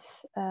that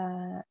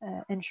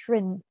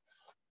enshrine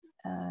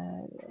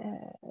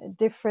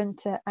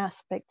different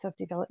aspects of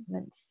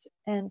developments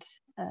and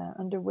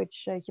under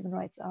which human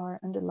rights are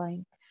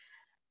underlying.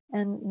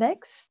 And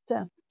next,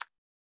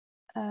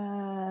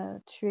 to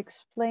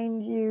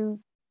explain you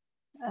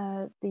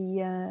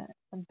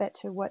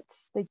better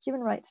what's the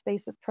human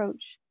rights-based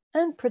approach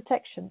and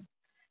protection,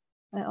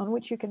 on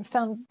which you can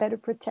find better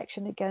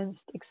protection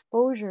against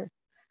exposure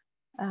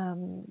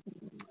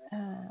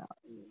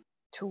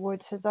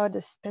towards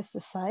hazardous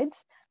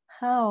pesticides,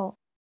 how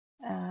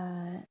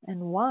and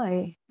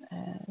why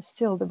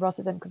still the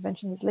Rotterdam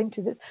Convention is linked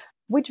to this,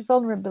 which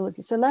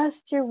vulnerability. So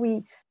last year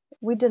we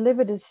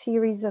delivered a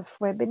series of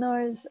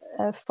webinars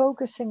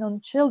focusing on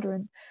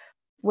children,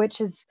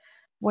 which is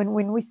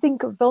when we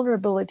think of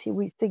vulnerability,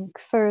 we think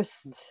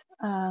first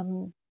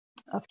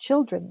of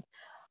children,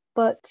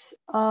 but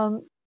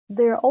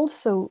there are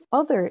also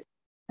other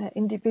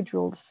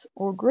individuals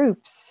or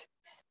groups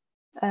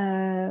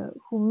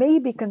who may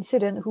be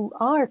considered, who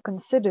are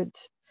considered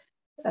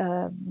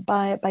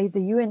by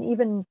the UN,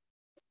 even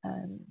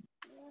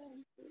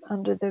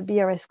under the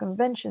BRS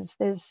conventions.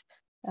 There's,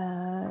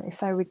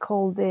 if I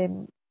recall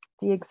the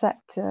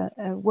exact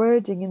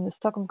wording in the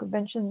Stockholm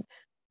Convention,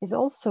 is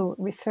also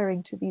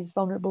referring to these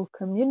vulnerable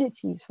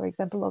communities, for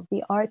example, of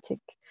the Arctic,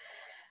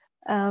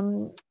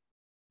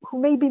 who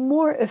may be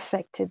more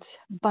affected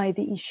by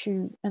the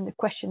issue and the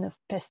question of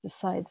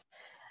pesticides.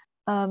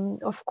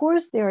 Of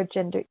course, there are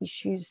gender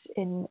issues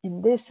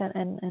in this,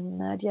 and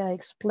Nadia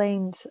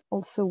explained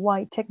also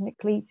why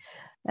technically,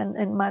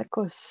 and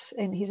Marcos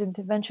in his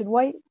intervention,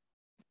 why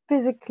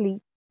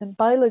physically and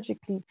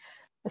biologically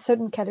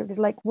certain categories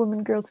like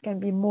women, girls can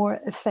be more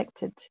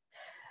affected.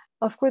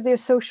 Of course, there are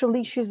social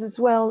issues as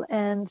well,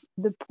 and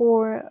the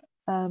poor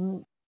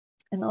and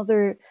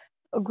other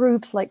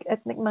groups like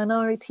ethnic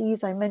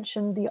minorities. I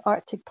mentioned the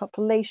Arctic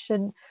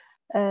population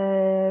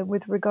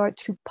with regard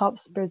to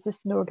POPs,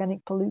 persistent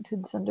organic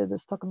pollutants under the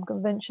Stockholm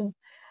Convention,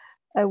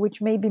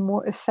 which may be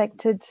more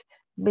affected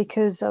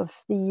because of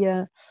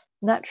the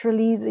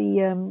naturally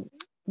the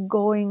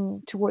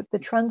going toward the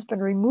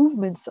transboundary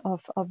movements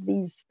of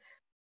these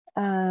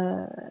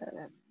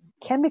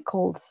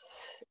chemicals,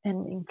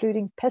 and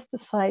including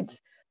pesticides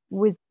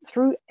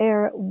through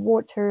air,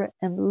 water,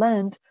 and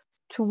land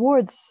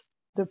towards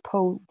the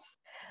poles.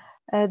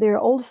 There are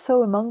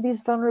also among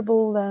these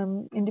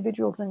vulnerable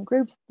individuals and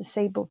groups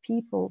disabled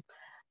people,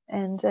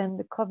 and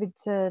the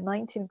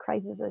COVID-19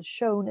 crisis has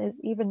shown has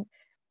even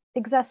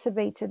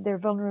exacerbated their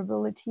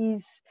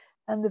vulnerabilities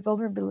and the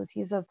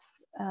vulnerabilities of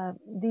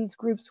these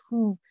groups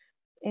who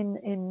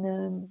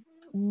in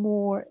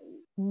more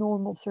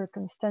normal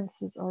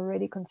circumstances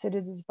already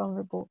considered as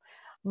vulnerable: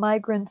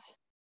 migrants,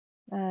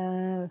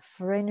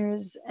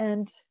 foreigners,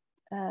 and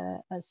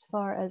as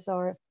far as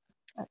our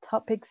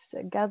topics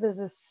gathers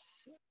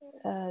us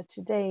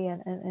today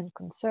and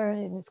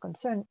is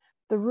concerned,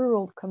 the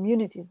rural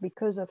communities,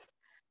 because of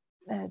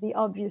the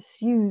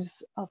obvious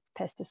use of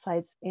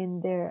pesticides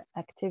in their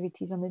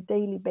activities on a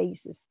daily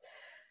basis.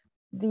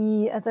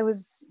 As I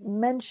was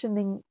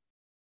mentioning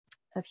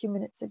a few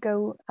minutes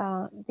ago,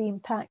 the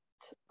impact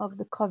of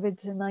the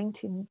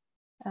COVID-19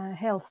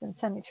 health and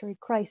sanitary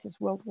crisis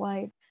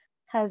worldwide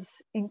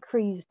has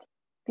increased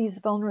these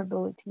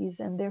vulnerabilities,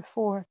 and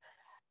therefore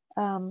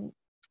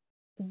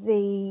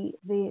they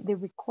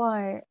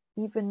require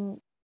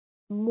even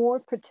more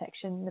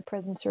protection in the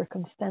present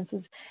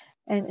circumstances.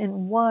 And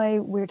why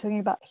we're talking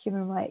about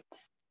human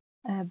rights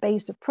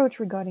based approach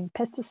regarding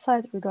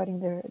pesticides, regarding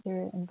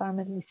their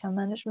environmentally sound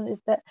management,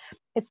 is that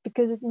it's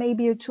because it may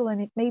be a tool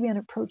and it may be an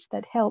approach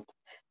that helped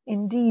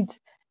indeed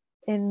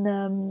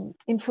in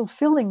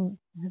fulfilling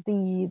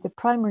the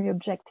primary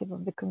objective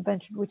of the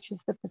convention, which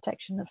is the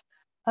protection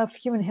of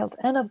human health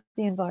and of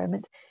the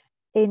environment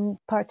in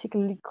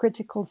particularly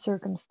critical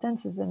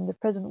circumstances, and the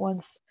present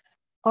ones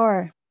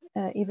are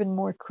even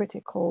more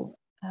critical,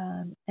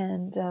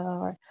 and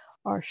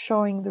are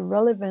showing the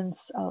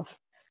relevance of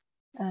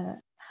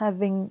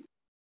having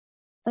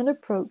an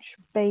approach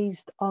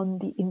based on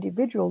the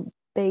individual,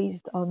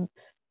 based on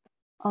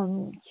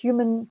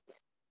human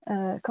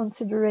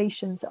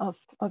considerations of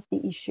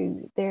the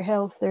issue, their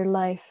health, their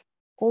life,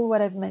 all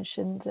what I've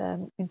mentioned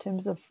in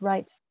terms of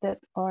rights that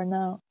are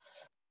now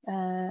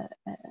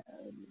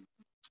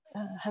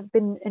have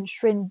been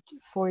enshrined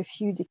for a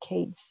few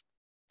decades.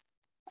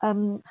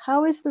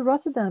 How is the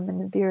Rotterdam and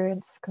the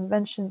Biarritz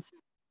Conventions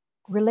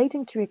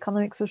relating to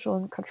economic, social,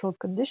 and cultural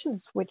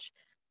conditions which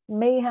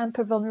may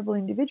hamper vulnerable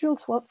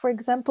individuals? Well, for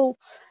example,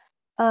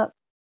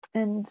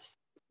 and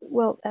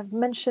well, I've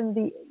mentioned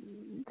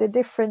the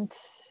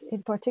difference,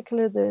 in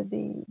particular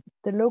the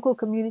local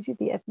community,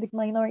 the ethnic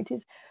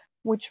minorities,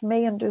 which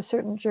may under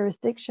certain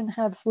jurisdiction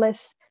have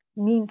less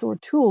means or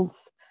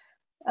tools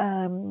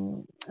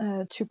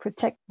to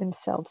protect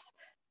themselves.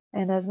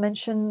 And as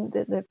mentioned,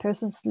 the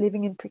persons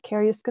living in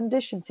precarious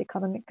conditions,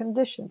 economic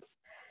conditions,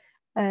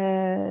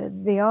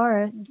 they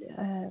are,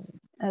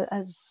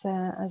 as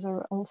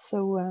are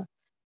also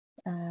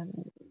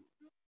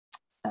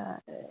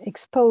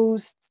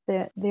exposed.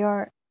 There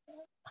are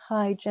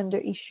high gender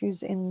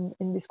issues in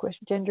this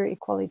question, gender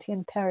equality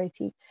and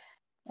parity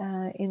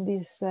in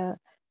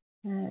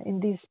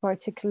this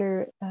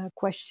particular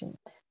question.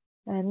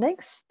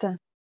 Next.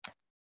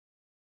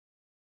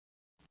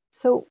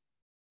 So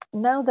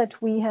now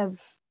that we have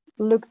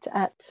looked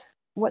at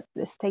what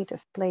the state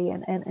of play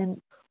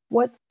and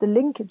what the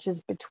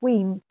linkages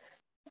between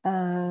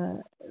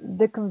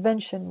the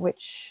convention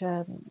which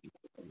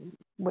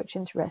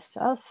interests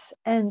us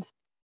and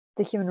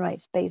the human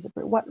rights based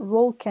approach, what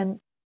role can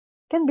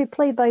be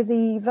played by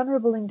the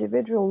vulnerable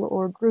individual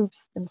or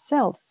groups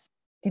themselves,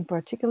 in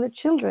particular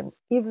children,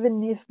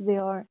 even if they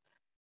are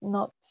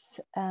not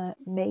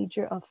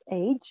major of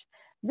age,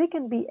 they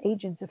can be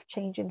agents of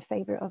change in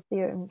favor of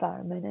their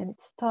environment. And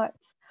it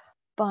starts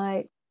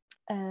by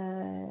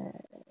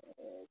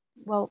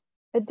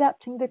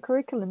adapting the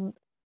curriculum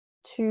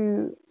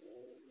to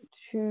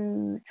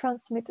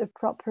transmit a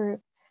proper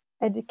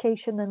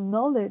education and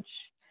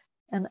knowledge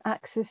and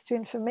access to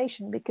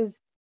information, because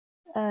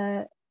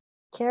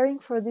caring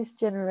for these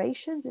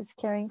generations is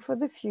caring for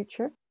the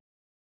future,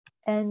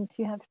 and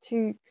you have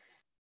to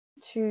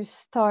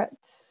start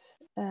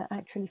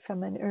actually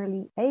from an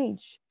early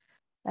age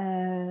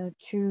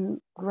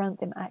to grant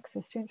them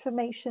access to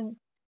information,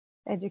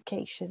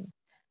 education,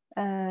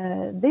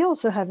 they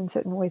also have in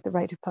certain ways the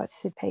right to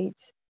participate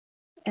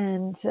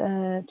and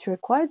to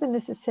acquire the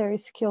necessary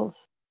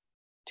skills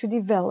to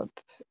develop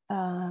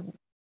and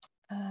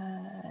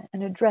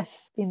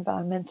address the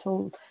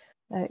environmental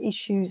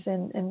issues.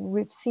 And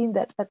we've seen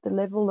that at the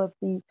level of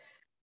the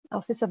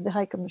Office of the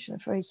High Commissioner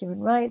for Human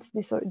Rights,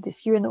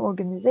 this UN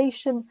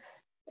organization.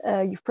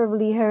 You've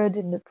probably heard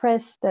in the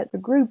press that a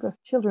group of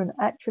children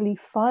actually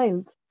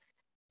filed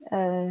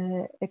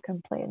a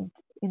complaint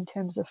in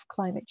terms of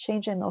climate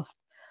change and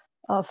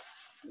of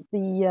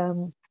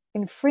the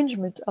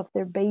infringement of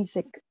their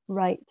basic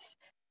rights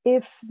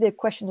if the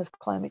question of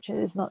climate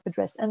change is not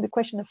addressed. And the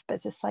question of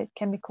pesticide,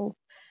 chemicals,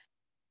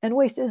 and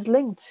waste is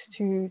linked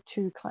to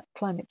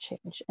climate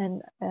change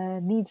and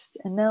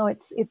and now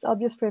it's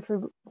obvious for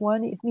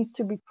everyone it needs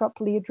to be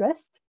properly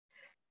addressed,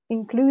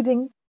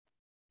 including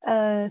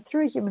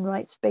through a human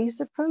rights-based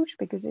approach,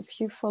 because if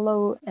you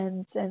follow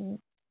and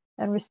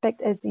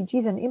respect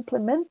SDGs and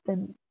implement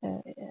them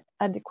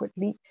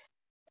adequately,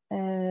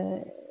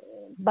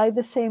 by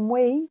the same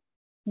way,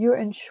 you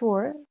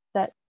ensure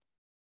that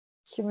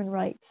human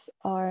rights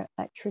are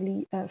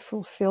actually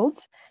fulfilled.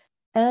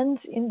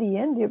 And in the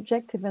end, the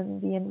objective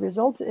and the end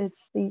result,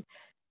 it's the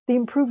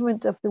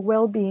improvement of the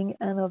well-being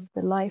and of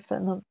the life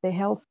and of the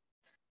health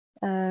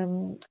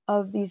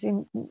of these,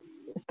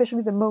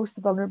 especially the most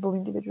vulnerable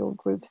individual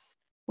groups,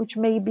 which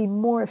may be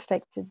more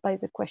affected by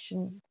the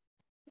question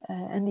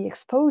and the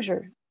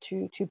exposure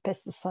to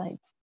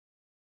pesticides.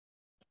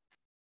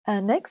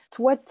 Next,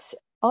 what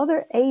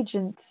other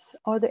agents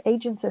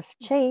of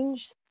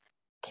change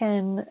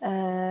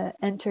can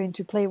enter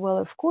into play? Well,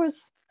 of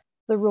course,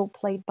 the role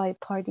played by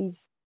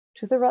parties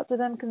to the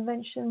Rotterdam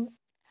Conventions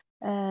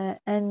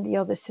and the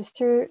other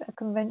sister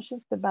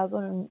conventions, the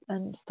Basel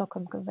and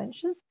Stockholm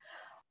Conventions,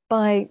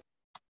 by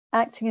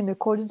acting in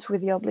accordance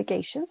with the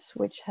obligations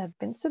which have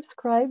been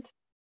subscribed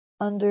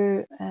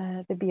under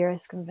the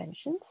BRS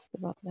conventions, the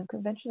Rotterdam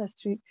Convention, as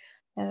to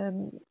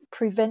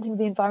preventing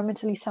the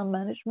environmentally sound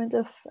management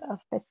of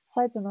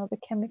pesticides and other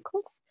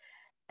chemicals,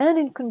 and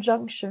in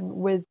conjunction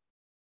with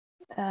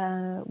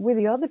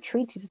the other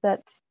treaties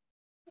that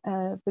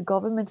the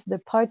government, the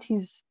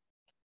parties,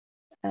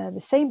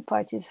 the same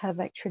parties have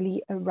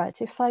actually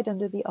ratified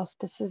under the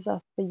auspices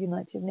of the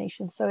United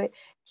Nations. So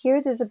here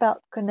it is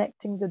about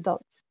connecting the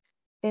dots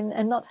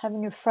and not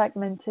having a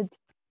fragmented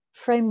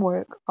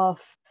framework of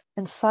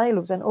and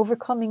silos, and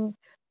overcoming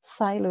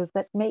silos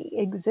that may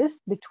exist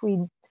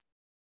between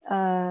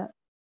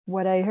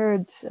what I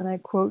heard, and I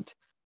quote,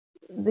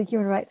 the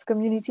human rights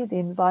community, the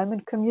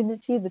environment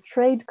community, the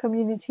trade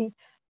community.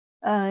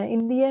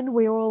 In the end,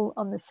 we're all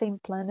on the same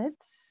planet,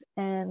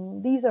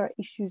 and these are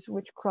issues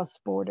which cross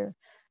border.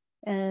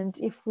 And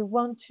if we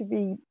want to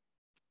be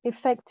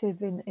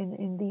effective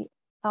in the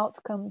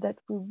outcome that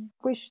we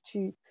wish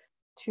to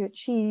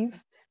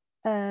achieve,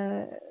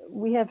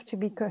 we have to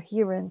be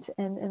coherent,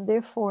 and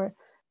therefore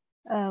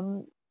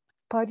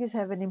parties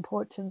have an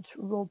important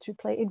role to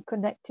play in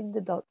connecting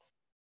the dots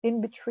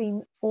in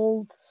between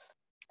all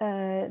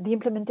the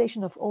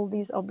implementation of all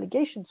these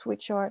obligations,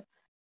 which are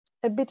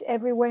a bit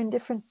everywhere in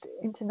different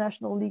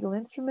international legal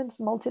instruments,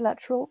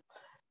 multilateral,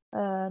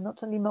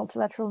 not only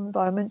multilateral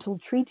environmental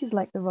treaties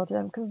like the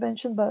Rotterdam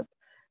Convention, but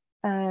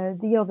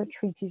the other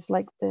treaties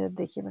like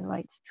the human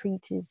rights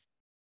treaties.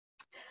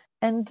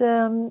 And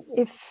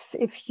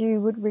if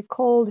you would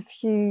recall, at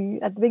the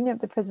beginning of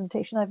the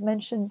presentation, I've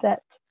mentioned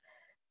that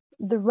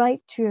the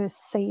right to a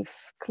safe,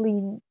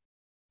 clean,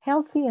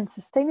 healthy, and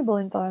sustainable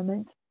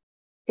environment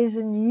is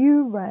a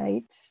new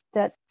right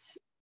that,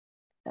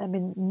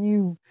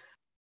 new,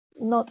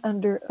 not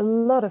under a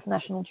lot of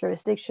national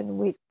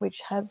jurisdiction,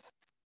 which have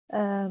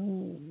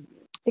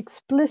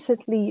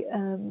explicitly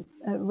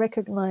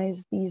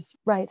recognized these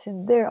rights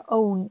in their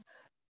own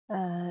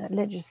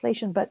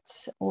legislation,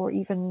 or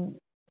even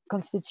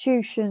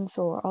constitutions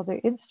or other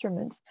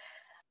instruments,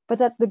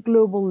 but at the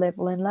global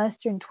level. And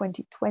last year in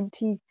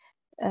 2020,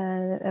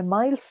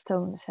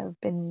 milestones have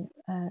been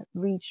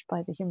reached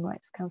by the Human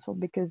Rights Council,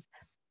 because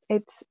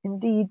it's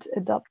indeed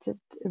adopted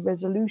a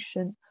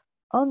resolution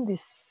on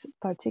this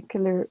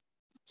particular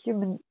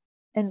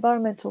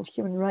environmental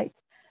human right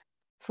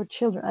for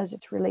children as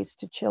it relates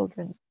to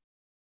children.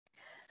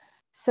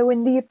 So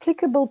in the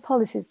applicable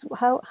policies,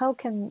 how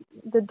can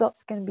the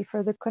dots can be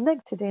further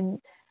connected? In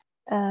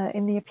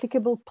the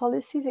applicable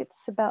policies,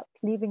 it's about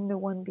leaving no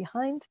one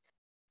behind,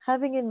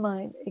 having in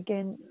mind,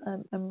 again,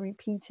 I'm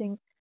repeating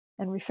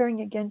and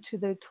referring again to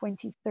the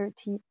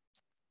 2030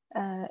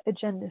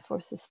 Agenda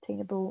for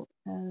Sustainable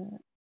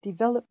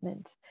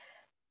Development.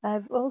 I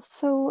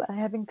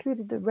have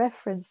included a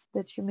reference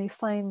that you may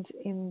find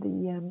in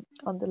the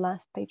on the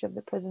last page of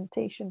the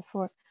presentation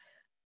for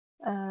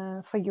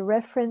your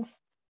reference,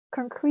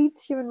 concrete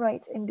human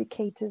rights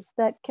indicators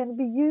that can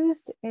be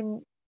used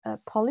in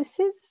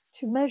policies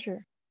to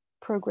measure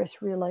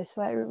progress realized.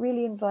 So I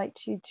really invite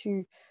you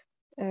to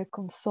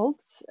consult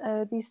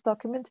these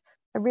documents.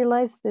 I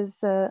realize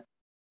there's a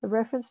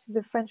reference to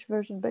the French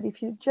version, but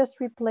if you just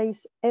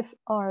replace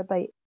FR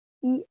by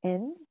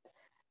EN,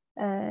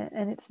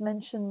 and it's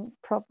mentioned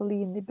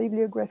properly in the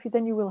bibliography,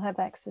 then you will have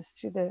access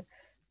to the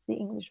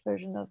English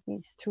version of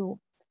these tools.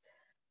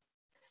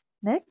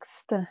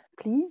 Next,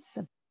 please.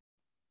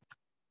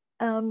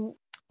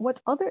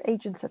 What other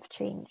agents of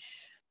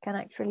change can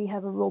actually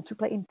have a role to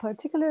play, in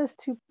particular as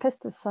to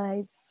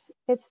pesticides?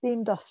 It's the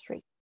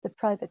industry, the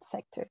private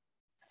sector,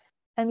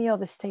 and the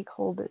other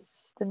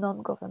stakeholders, the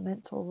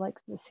non-governmental, like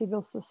the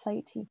civil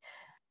society.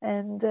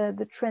 And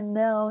the trend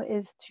now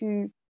is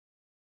to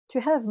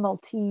have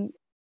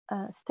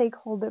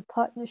multi-stakeholder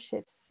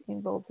partnerships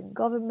involving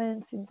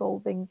governments,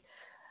 involving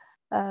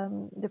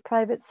the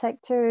private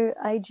sector,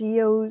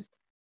 IGOs,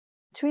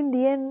 to in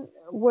the end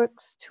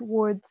works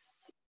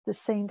towards the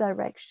same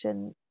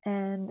direction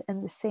and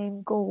the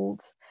same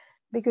goals,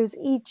 because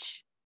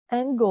each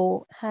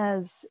angle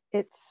has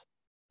its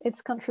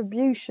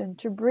contribution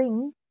to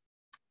bring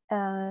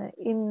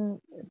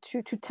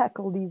to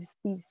tackle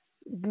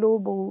these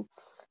global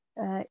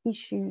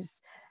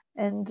issues.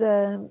 And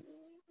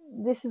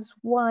this is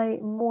why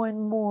more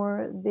and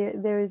more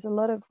there is a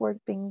lot of work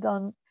being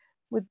done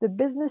with the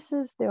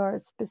businesses.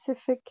 There's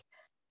specific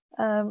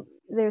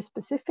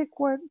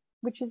work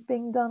which is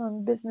being done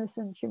on business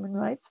and human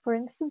rights, for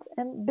instance,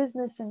 and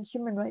business and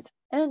human rights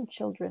and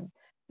children,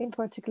 in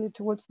particular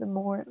towards the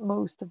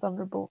most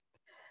vulnerable.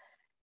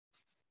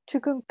 To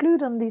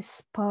conclude on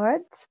this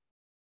part,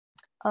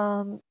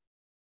 well,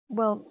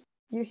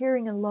 you're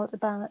hearing a lot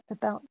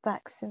about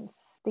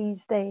vaccines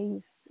these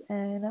days,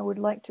 and I would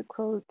like to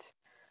quote,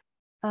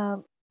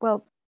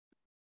 well,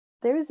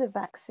 there is a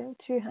vaccine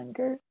to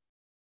hunger,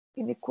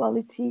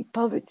 inequality,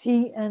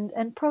 poverty,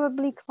 and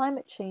probably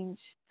climate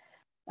change,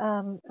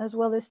 as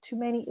well as to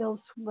many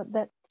ills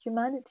that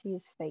humanity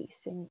is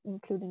facing,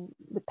 including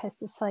the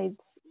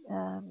pesticides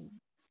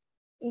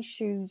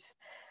issues.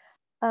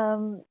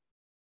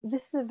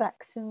 This is a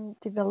vaccine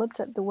developed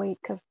at the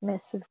wake of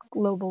massive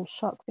global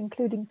shocks,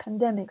 including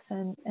pandemics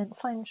and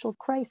financial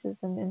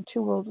crisis and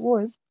 2 world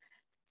wars.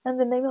 And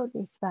the name of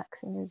this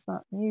vaccine is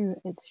not new,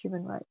 it's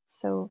human rights.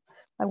 So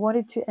I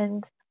wanted to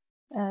end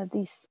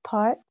this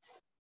part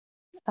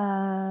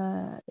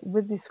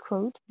with this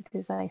quote,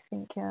 because I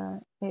think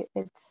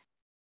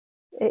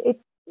it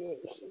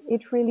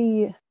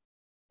really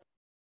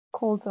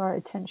calls our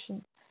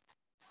attention.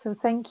 So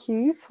thank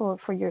you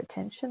for your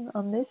attention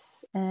on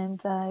this,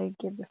 and I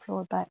give the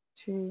floor back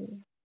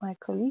to my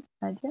colleague,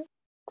 Nadia.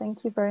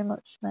 Thank you very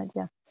much,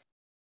 Nadia.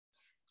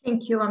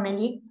 Thank you,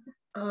 Amélie.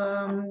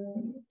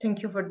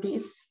 Thank you for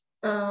this.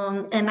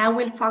 And I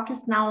will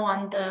focus now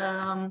on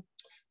the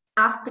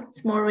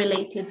aspects more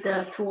related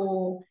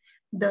to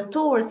the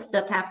tools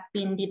that have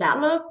been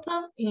developed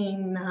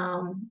in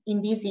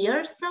these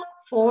years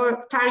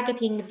for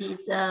targeting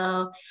these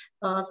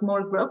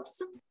small groups.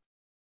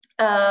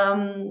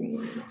 The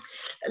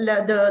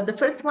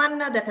first one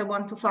that I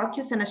want to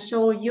focus and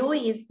show you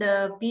is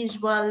the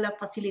visual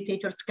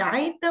facilitator's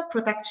guide,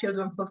 Protect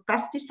Children from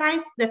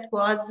Pesticides, that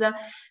was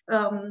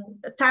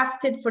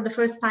tested for the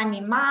first time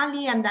in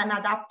Mali and then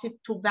adapted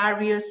to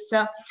various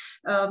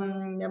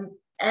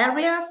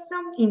areas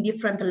in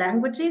different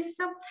languages,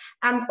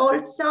 and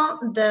also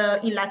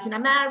in Latin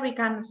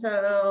American,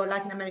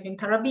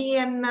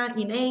 Caribbean,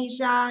 in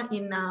Asia,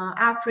 in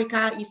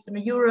Africa, Eastern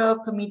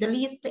Europe, Middle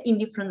East, in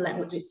different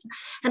languages.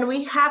 And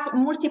we have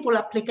multiple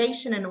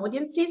application and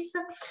audiences.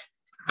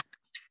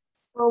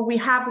 So we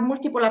have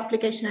multiple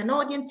application and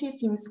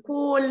audiences in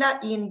school,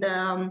 in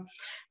the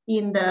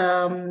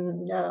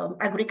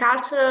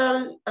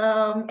agricultural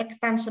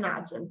extension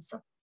agents.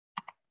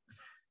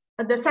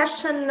 The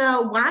session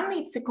 1,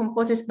 it's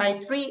composed by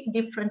 3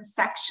 different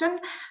sections.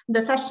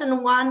 The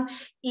session 1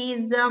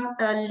 is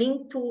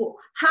linked to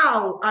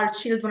how are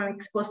children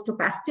exposed to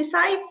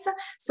pesticides.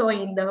 So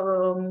in the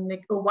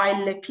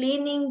while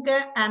cleaning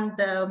and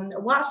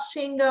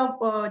washing,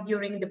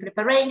 during the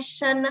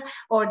preparation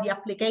or the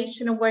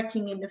application,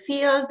 working in the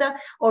field,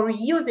 or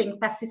using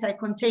pesticide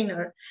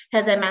container,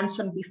 as I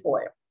mentioned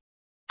before.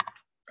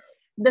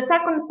 The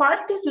second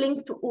part is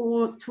linked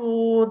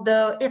to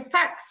the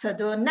effects,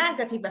 the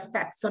negative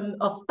effects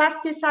of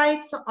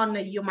pesticides on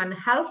human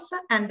health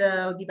and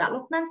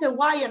development, and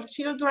why are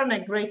children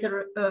at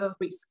greater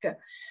risk.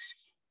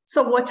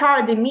 So what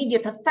are the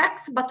immediate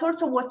effects, but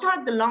also what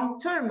are the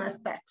long-term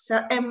effects,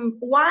 and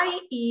why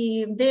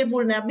the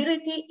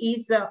vulnerability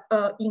is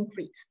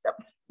increased.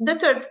 The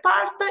third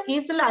part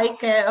is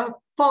like a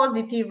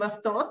positive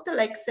thought,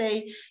 like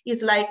say,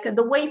 is like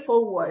the way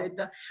forward.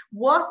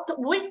 What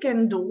we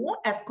can do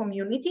as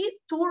community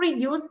to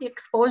reduce the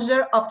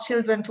exposure of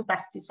children to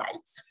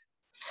pesticides.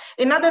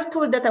 Another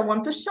tool that I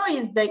want to show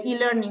is the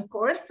e-learning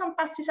course on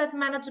pesticide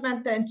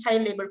management and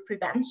child labor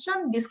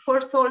prevention. This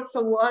course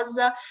also was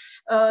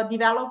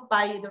developed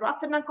by the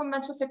Rotterdam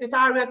Convention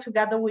Secretariat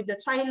together with the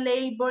child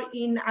labor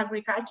in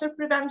agriculture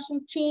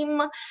prevention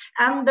team,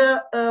 and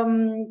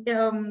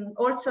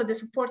also the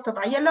support of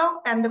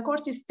ILO. And the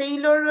course is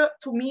tailored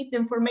to meet the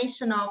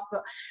information of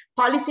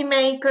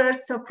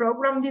policymakers,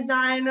 program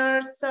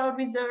designers,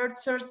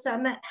 researchers,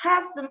 and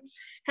has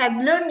has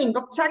learning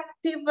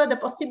objective the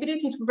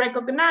possibility to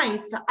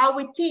recognize how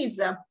it is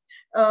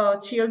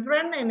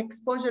children and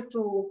exposure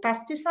to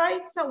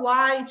pesticides,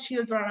 why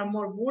children are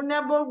more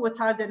vulnerable, what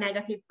are the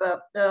negative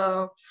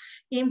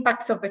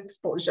impacts of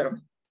exposure.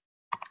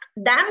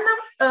 Then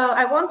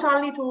I want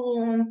only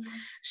to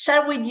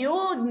share with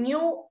you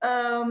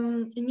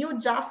new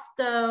just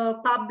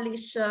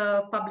published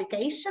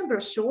publication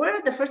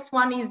brochure. The first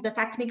one is the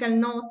technical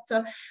note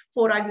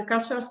for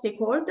agricultural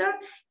stakeholder.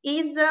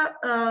 Is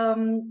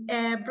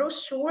a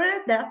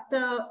brochure that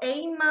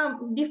aim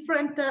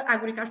different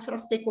agricultural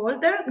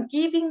stakeholder,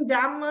 giving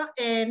them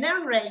an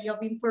array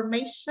of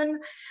information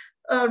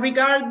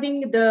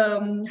regarding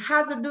the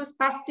hazardous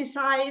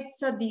pesticides,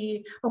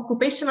 the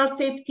occupational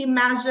safety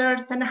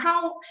measures, and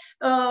how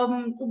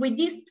with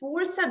these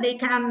tools they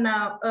can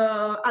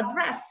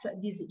address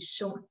this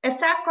issue. A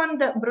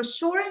second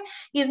brochure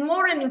is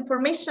more an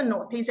information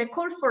note, is a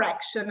call for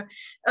action,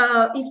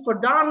 is for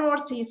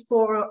donors, is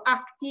for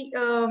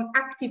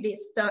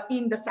activists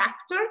in the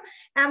sector,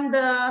 and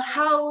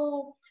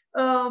how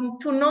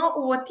to know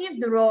what is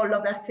the role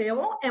of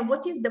FAO and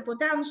what is the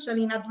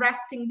potential in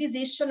addressing this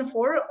issue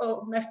for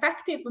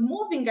effective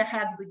moving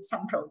ahead with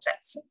some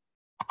projects.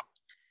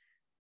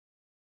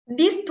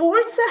 These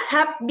tools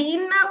have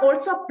been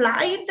also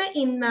applied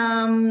in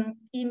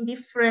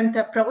different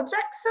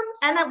projects,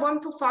 and I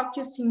want to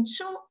focus in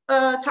two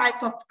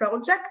types of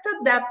projects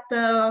that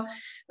the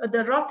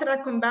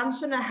Rotterdam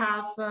Convention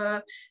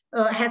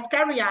has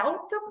carried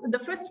out. The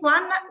first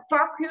one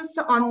focuses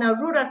on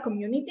rural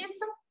communities.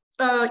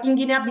 In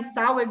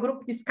Guinea-Bissau, a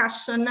group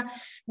discussion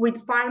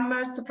with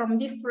farmers from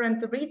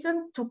different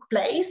regions took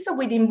place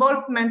with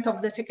involvement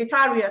of the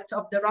Secretariat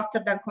of the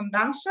Rotterdam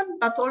Convention,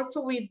 but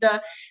also with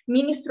the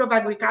Ministry of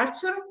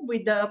Agriculture,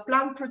 with the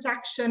Plant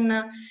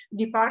Protection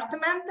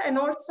Department, and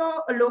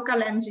also local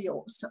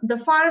NGOs. The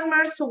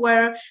farmers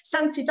were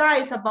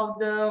sensitized about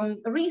the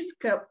risk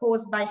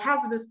posed by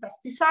hazardous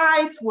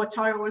pesticides, what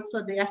are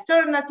also the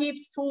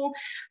alternatives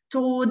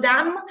to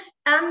them,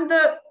 and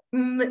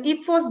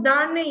it was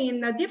done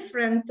in a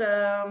different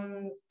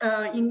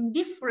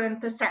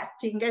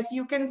setting. As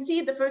you can see,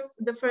 the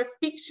first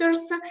pictures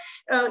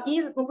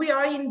we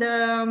are in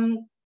the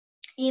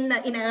in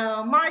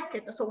a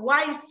market. So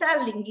while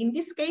selling, in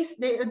this case,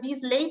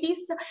 these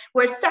ladies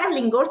were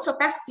selling also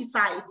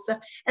pesticides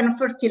and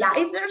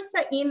fertilizers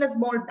in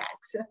small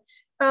bags.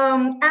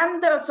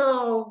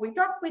 So we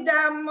talked with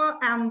them,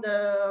 and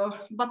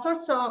but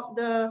also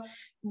the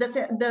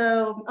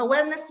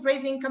awareness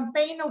raising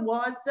campaign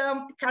was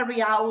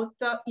carried out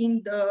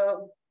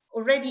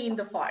already in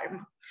the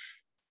farm.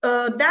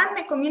 Then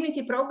a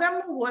community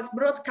program was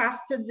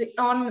broadcasted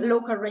on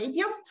local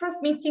radio,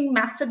 transmitting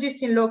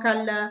messages in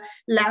local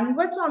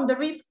language on the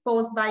risk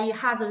posed by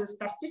hazardous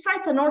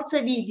pesticides, and also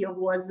a video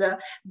was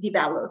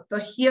developed.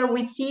 Here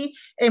we see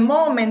a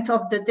moment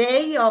of the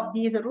day of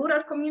this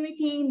rural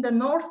community in the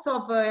north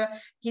of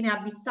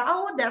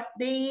Guinea-Bissau, that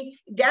they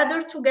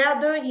gather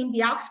together in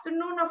the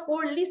afternoon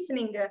for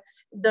listening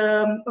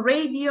the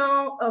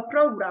radio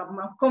program,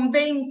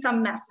 conveying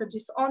some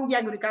messages on the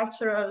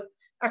agricultural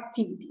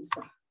activities.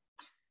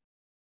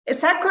 A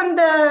second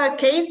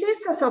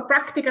cases, so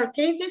practical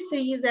cases,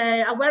 is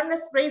an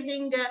awareness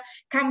raising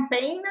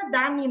campaign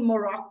done in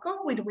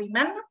Morocco with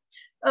women.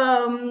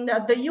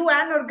 The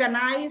UN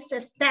organized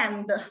a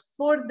stand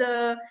for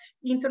the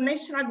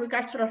International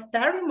Agricultural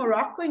Fair in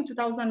Morocco in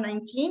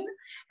 2019,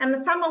 and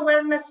some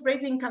awareness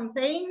raising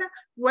campaign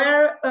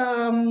were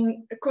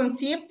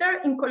conceived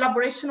in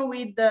collaboration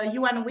with the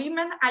UN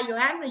Women,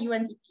 IOM, and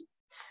UNDP.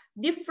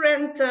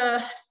 Different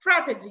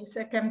strategies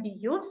can be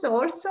used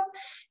also.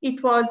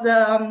 It was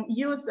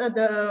used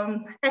the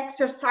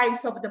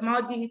exercise of the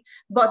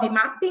body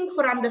mapping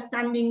for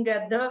understanding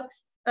the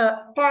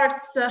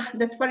parts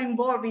that were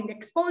involved in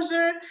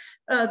exposure,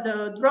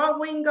 the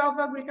drawing of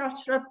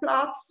agricultural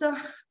plots,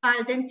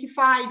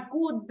 identify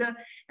good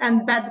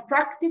and bad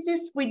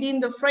practices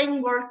within the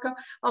framework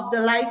of the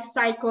life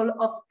cycle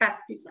of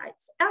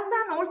pesticides. And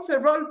then also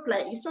role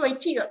play, so a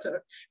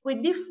theater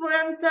with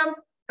different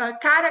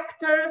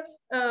character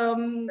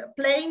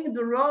playing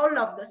the role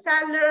of the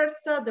sellers,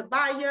 the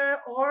buyer,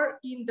 or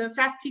in the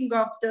setting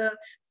of the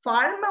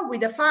farm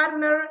with the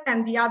farmer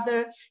and the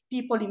other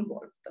people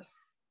involved.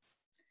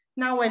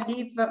 Now I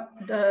leave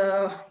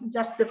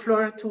just the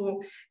floor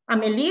to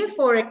Amélie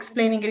for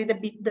explaining a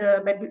little bit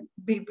the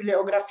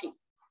bibliography.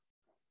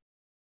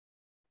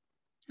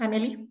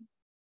 Amélie?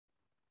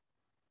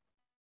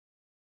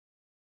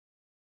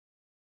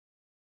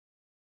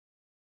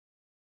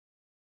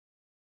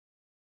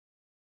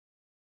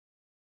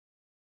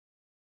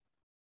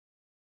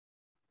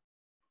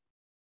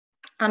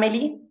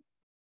 Amélie?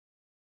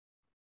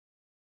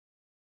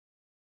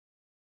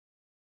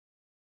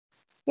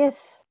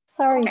 Yes,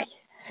 sorry. Okay.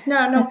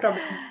 No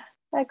problem.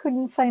 I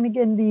couldn't find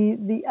again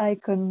the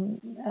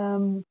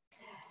icon.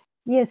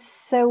 Yes,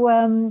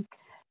 so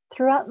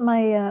throughout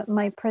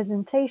my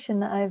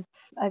presentation, I've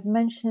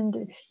mentioned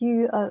a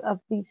few of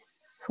these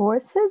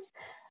sources,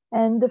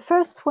 and the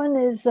first one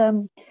is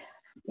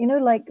you know,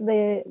 like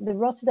the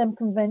Rotterdam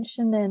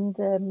Convention and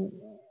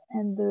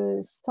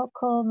the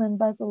Stockholm and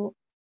Basel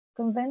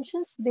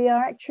conventions, they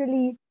are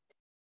actually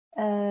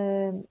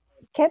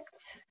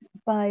kept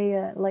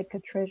by like a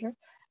treasure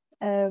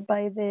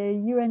by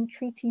the UN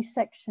Treaty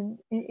section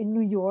in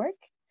New York.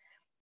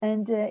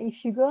 And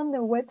if you go on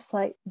their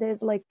website,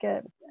 there's like,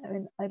 I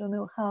mean, I don't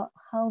know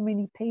how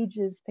many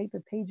pages, paper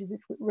pages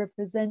it would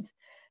represent,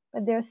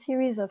 but there are a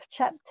series of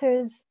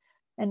chapters,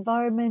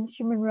 environment,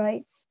 human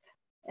rights,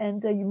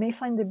 and you may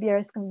find the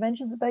BRS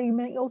conventions, but you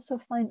may also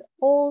find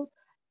all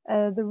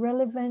the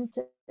relevant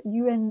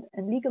UN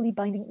and legally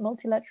binding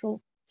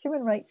multilateral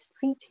human rights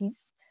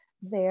treaties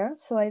there.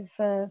 So I've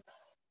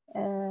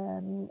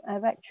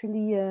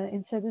actually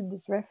inserted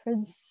this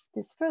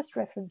first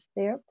reference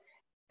there.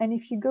 And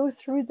if you go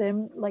through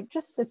them, like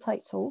just the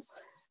title,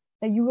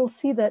 you will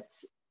see that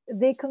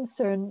they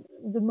concern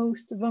the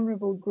most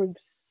vulnerable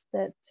groups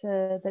that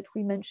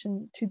we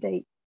mentioned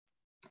today.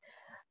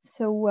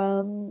 So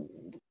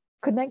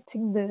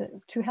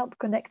to help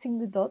connecting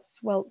the dots,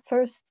 well,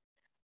 first,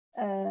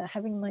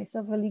 having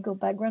myself a legal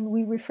background,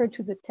 we refer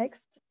to the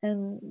text,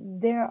 and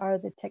there are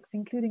the texts,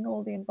 including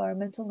all the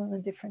environmental in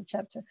a different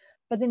chapter,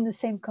 but in the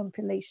same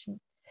compilation.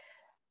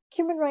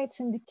 Human rights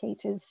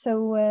indicators.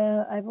 So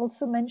I've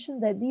also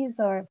mentioned that these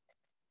are,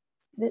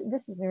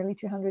 this is nearly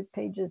 200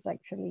 pages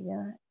actually,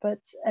 yeah, but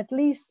at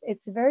least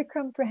it's very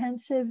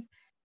comprehensive.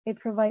 It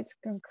provides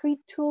concrete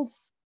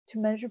tools to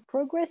measure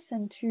progress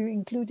and to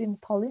include in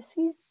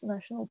policies,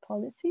 national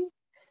policies.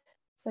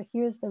 So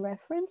here's the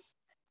reference.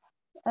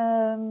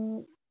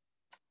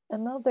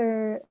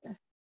 Another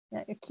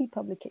a key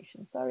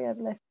publication. Sorry, I've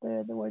left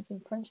the words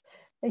in French.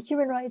 A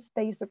human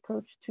rights-based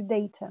approach to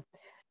data,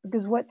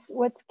 because what's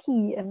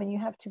key? I mean, you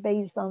have to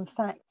base on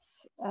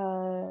facts,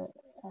 the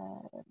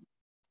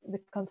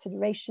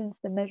considerations,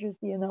 the measures,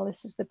 the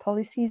analysis, the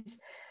policies,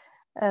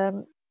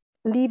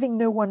 leaving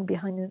no one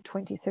behind in the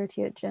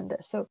 2030 agenda.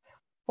 So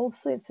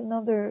also, it's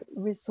another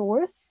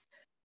resource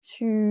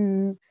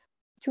to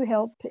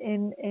help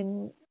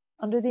in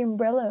under the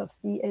umbrella of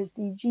the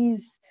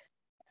SDGs.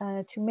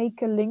 To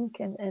make a link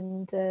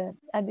and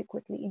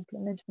adequately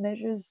implement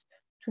measures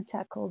to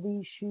tackle the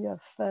issue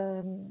of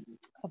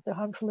the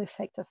harmful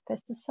effect of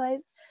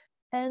pesticides,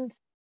 and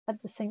at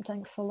the same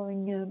time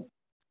following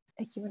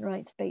a human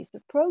rights-based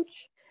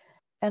approach.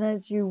 And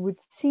as you would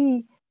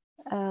see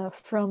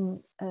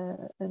from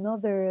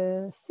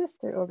another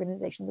sister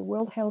organization, the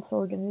World Health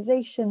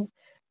Organization,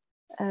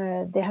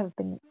 there have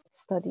been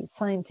studies,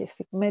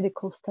 scientific,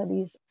 medical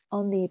studies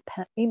on the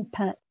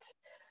impact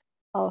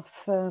of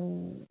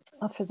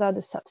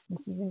hazardous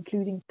substances,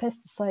 including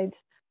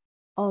pesticides,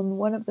 on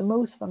one of the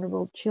most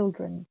vulnerable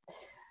children.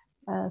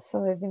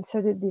 So I've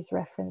inserted this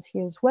reference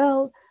here as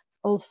well.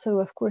 Also,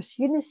 of course,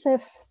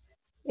 UNICEF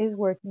is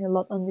working a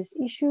lot on these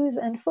issues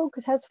and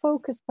has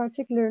focused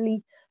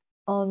particularly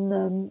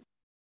on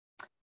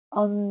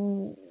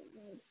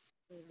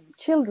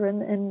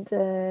children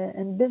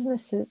and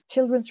businesses,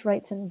 children's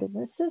rights and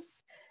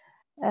businesses.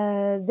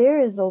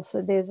 There's also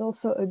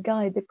a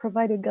guide. They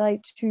provide a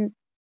guide to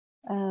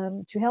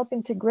help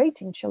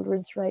integrating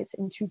children's rights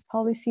into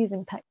policies,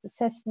 impact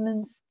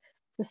assessments,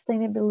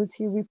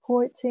 sustainability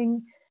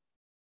reporting.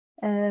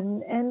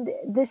 And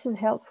this is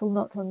helpful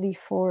not only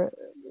for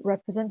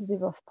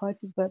representative of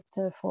parties, but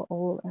for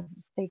all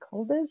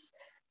stakeholders.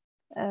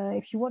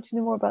 If you want to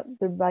know more about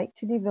the right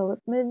to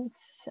development,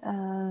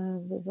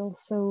 there's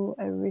also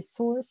a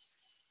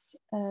resource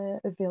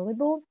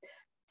available,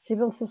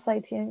 civil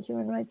society and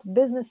human rights,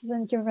 businesses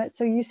and human rights.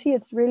 So you see,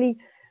 it's really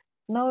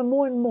now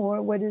more and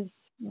more what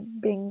is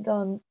being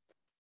done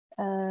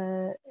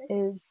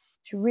is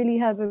to really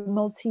have a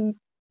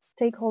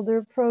multi-stakeholder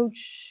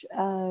approach.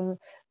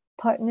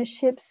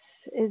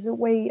 Partnerships is a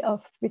way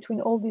of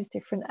between all these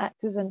different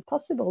actors and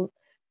possible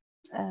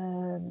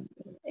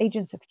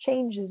agents of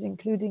changes,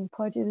 including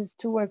parties,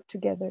 to work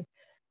together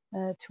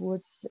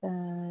towards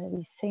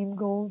these same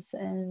goals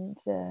and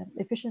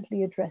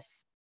efficiently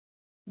address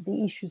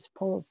the issues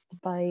posed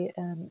by,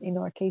 in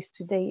our case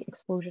today,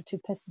 exposure to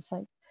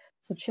pesticides.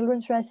 So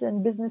children's rights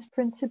and business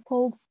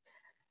principles,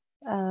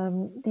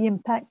 the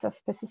impact of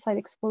pesticide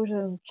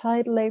exposure on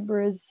child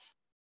laborers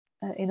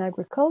in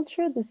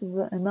agriculture. This is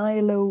an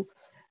ILO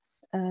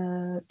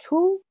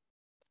tool,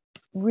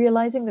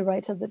 realizing the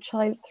rights of the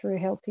child through a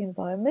healthy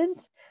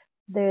environment.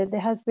 There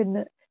has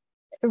been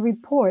a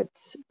report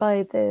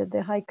by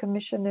the High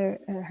Commissioner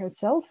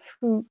herself,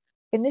 who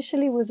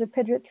initially was a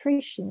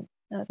pediatrician.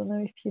 I don't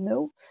know if you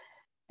know.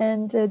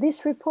 And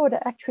this report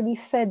actually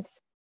fed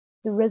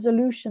the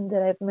resolution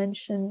that I've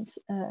mentioned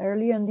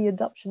earlier, and the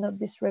adoption of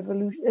this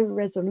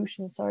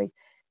resolution,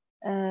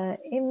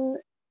 in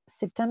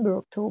September,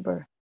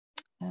 October,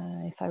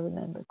 if I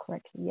remember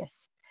correctly,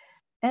 yes.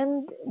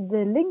 And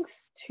the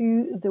links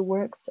to the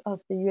works of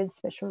the UN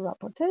Special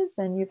Rapporteurs,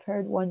 and you've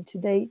heard one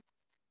today,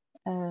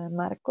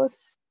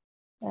 Marcos,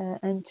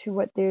 and to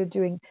what they're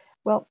doing.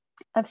 Well,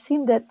 I've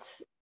seen that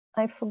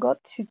I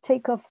forgot to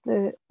take off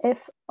the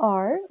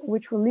FR,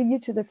 which will lead you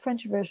to the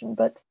French version,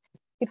 but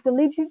it will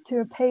lead you to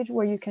a page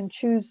where you can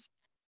choose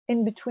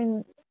in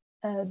between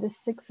the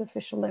 6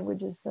 official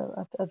languages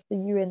of the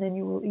UN, and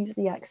you will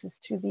easily access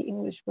to the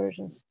English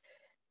versions.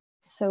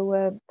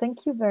 So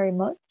thank you very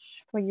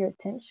much for your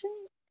attention,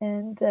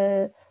 and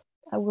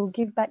I will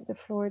give back the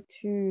floor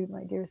to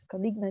my dearest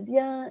colleague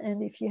Nadia,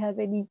 and if you have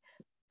any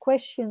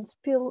questions,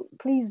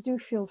 please do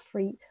feel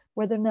free,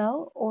 whether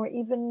now or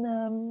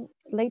even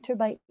later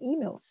by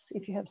emails.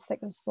 If you have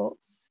second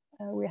thoughts,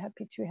 we're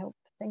happy to help.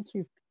 Thank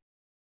you.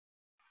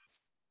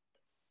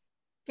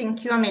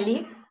 Thank you,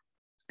 Amélie.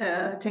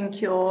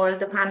 Thank you all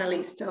the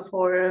panelists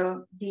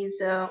for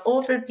this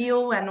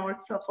overview and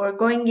also for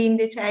going in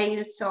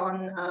details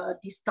on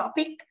this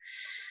topic.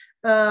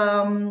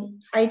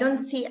 I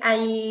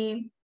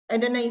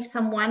don't know if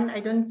someone,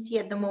 I don't see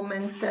at the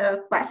moment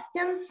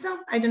questions.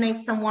 I don't know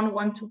if someone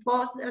wants to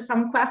pose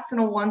some question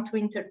or want to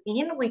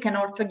intervene. We can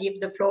also give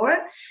the floor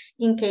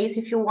in case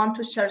if you want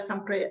to share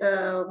some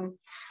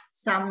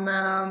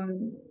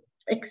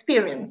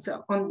experience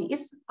on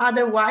this.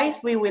 Otherwise,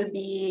 we will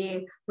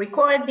be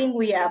recording.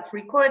 We have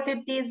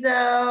recorded this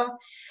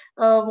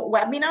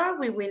webinar.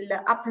 We will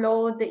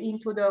upload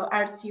into the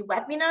RC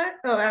webinar,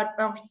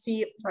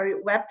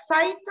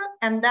 website,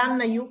 and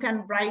then you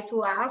can write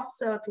to us,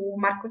 to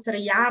Marco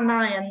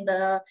Serraiana, and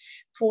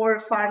for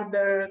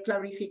further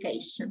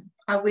clarification.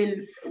 I will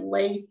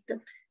wait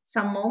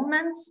some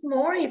moments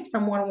more if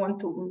someone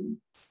wants to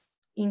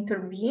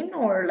intervene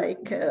or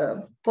like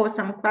pose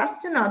some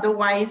question.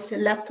 Otherwise,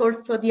 let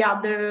also the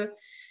other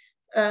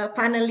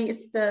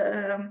panelists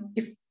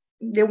if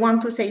they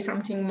want to say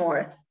something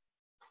more.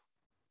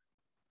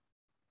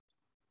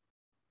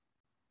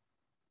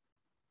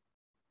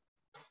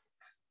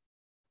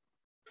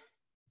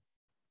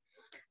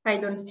 I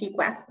don't see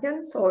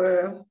questions,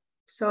 or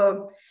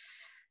so.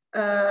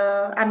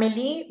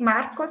 Amélie,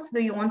 Marcos, do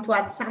you want to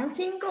add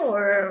something,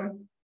 or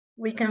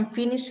we can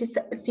finish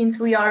since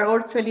we are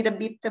also a little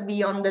bit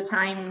beyond the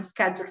time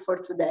scheduled for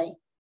today?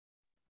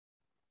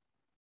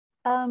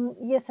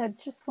 Yes, I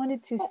just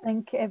wanted to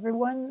thank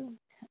everyone,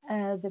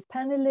 the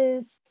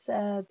panelists,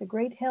 the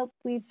great help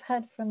we've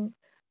had from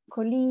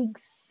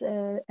colleagues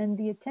and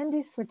the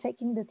attendees for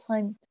taking the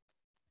time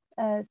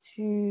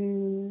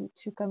to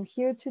come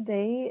here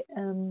today.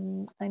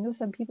 I know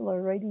some people are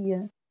already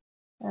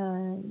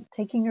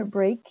taking a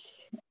break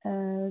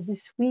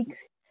this week.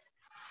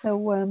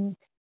 So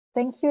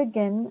thank you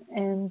again,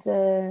 and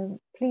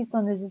please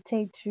don't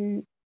hesitate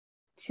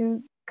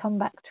to come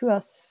back to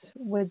us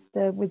with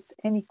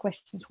any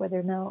questions,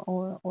 whether now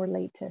or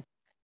later.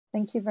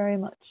 Thank you very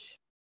much.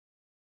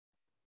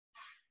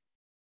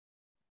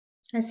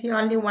 I see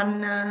only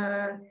one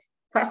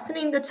question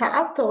in the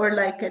chat, or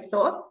like a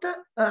thought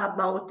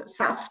about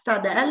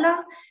SAFTA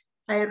Della.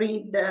 I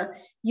read,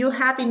 you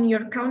have in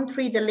your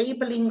country the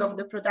labeling of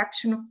the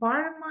production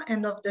farm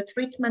and of the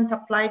treatment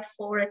applied,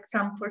 for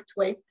example,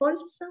 to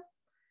apples.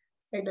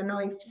 I don't know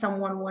if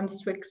someone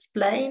wants to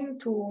explain,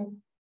 to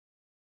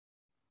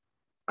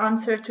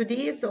answer to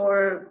this,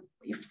 or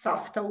if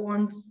SAFTA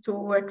wants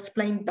to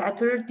explain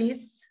better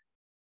this.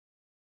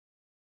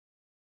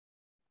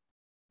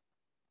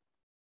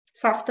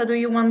 SAFTA, do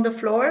you want the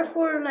floor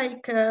for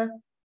like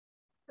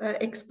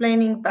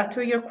explaining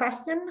better your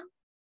question?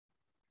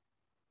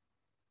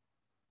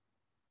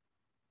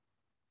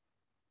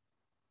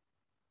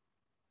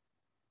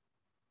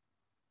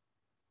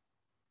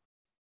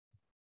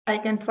 I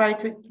can try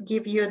to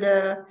give you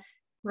the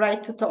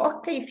right to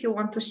talk if you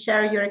want to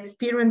share your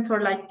experience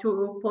or like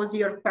to pose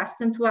your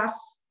question to us.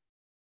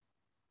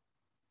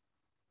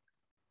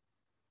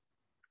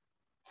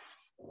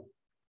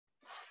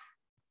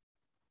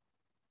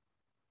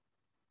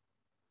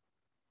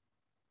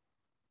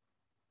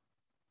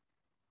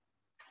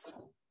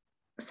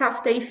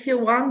 SAFTA, if you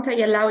want, I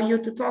allow you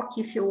to talk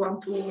if you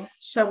want to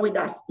share with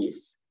us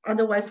this.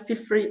 Otherwise, feel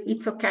free,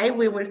 it's okay.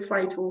 We will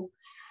try to,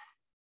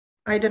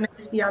 I don't know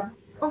if the other,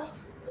 oh.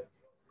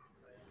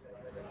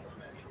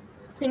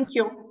 Thank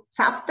you.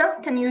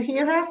 SAFTA, can you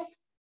hear us?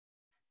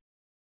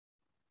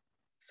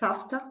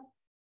 SAFTA,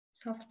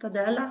 SAFTA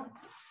Della.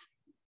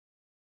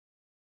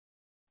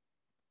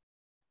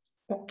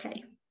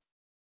 Okay.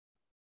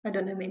 I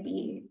don't know,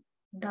 maybe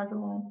it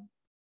doesn't.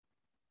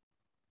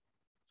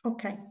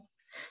 Okay.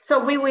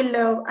 So we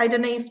will, I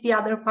don't know if the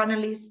other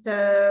panelists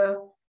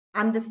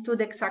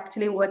understood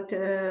exactly what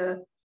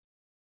the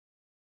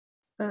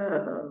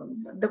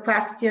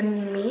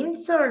question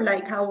means, or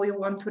like how we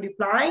want to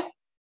reply.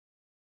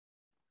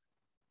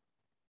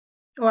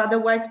 Or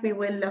otherwise we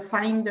will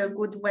find a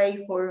good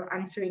way for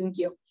answering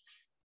you.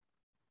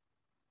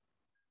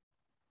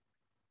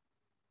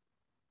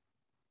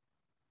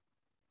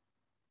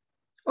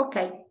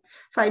 Okay,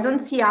 so I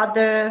don't see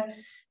other,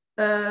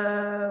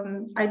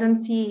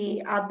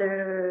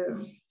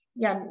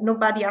 yeah,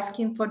 nobody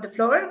asking for the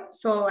floor.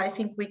 So I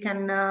think we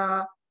can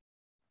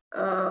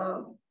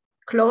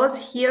close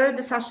here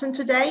the session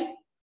today.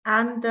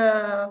 And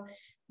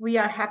we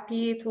are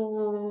happy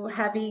to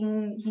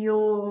having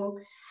you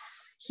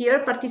here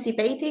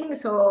participating.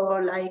 So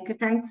like,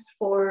 thanks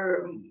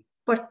for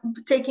for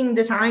taking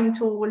the time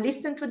to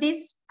listen to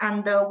this,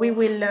 and we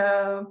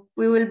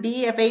will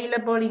be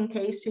available in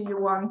case you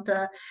want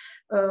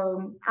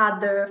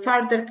other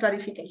further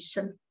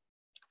clarification.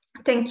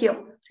 Thank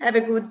you. Have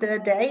a good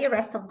day,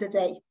 rest of the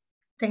day.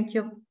 Thank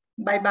you.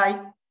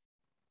 Bye-bye.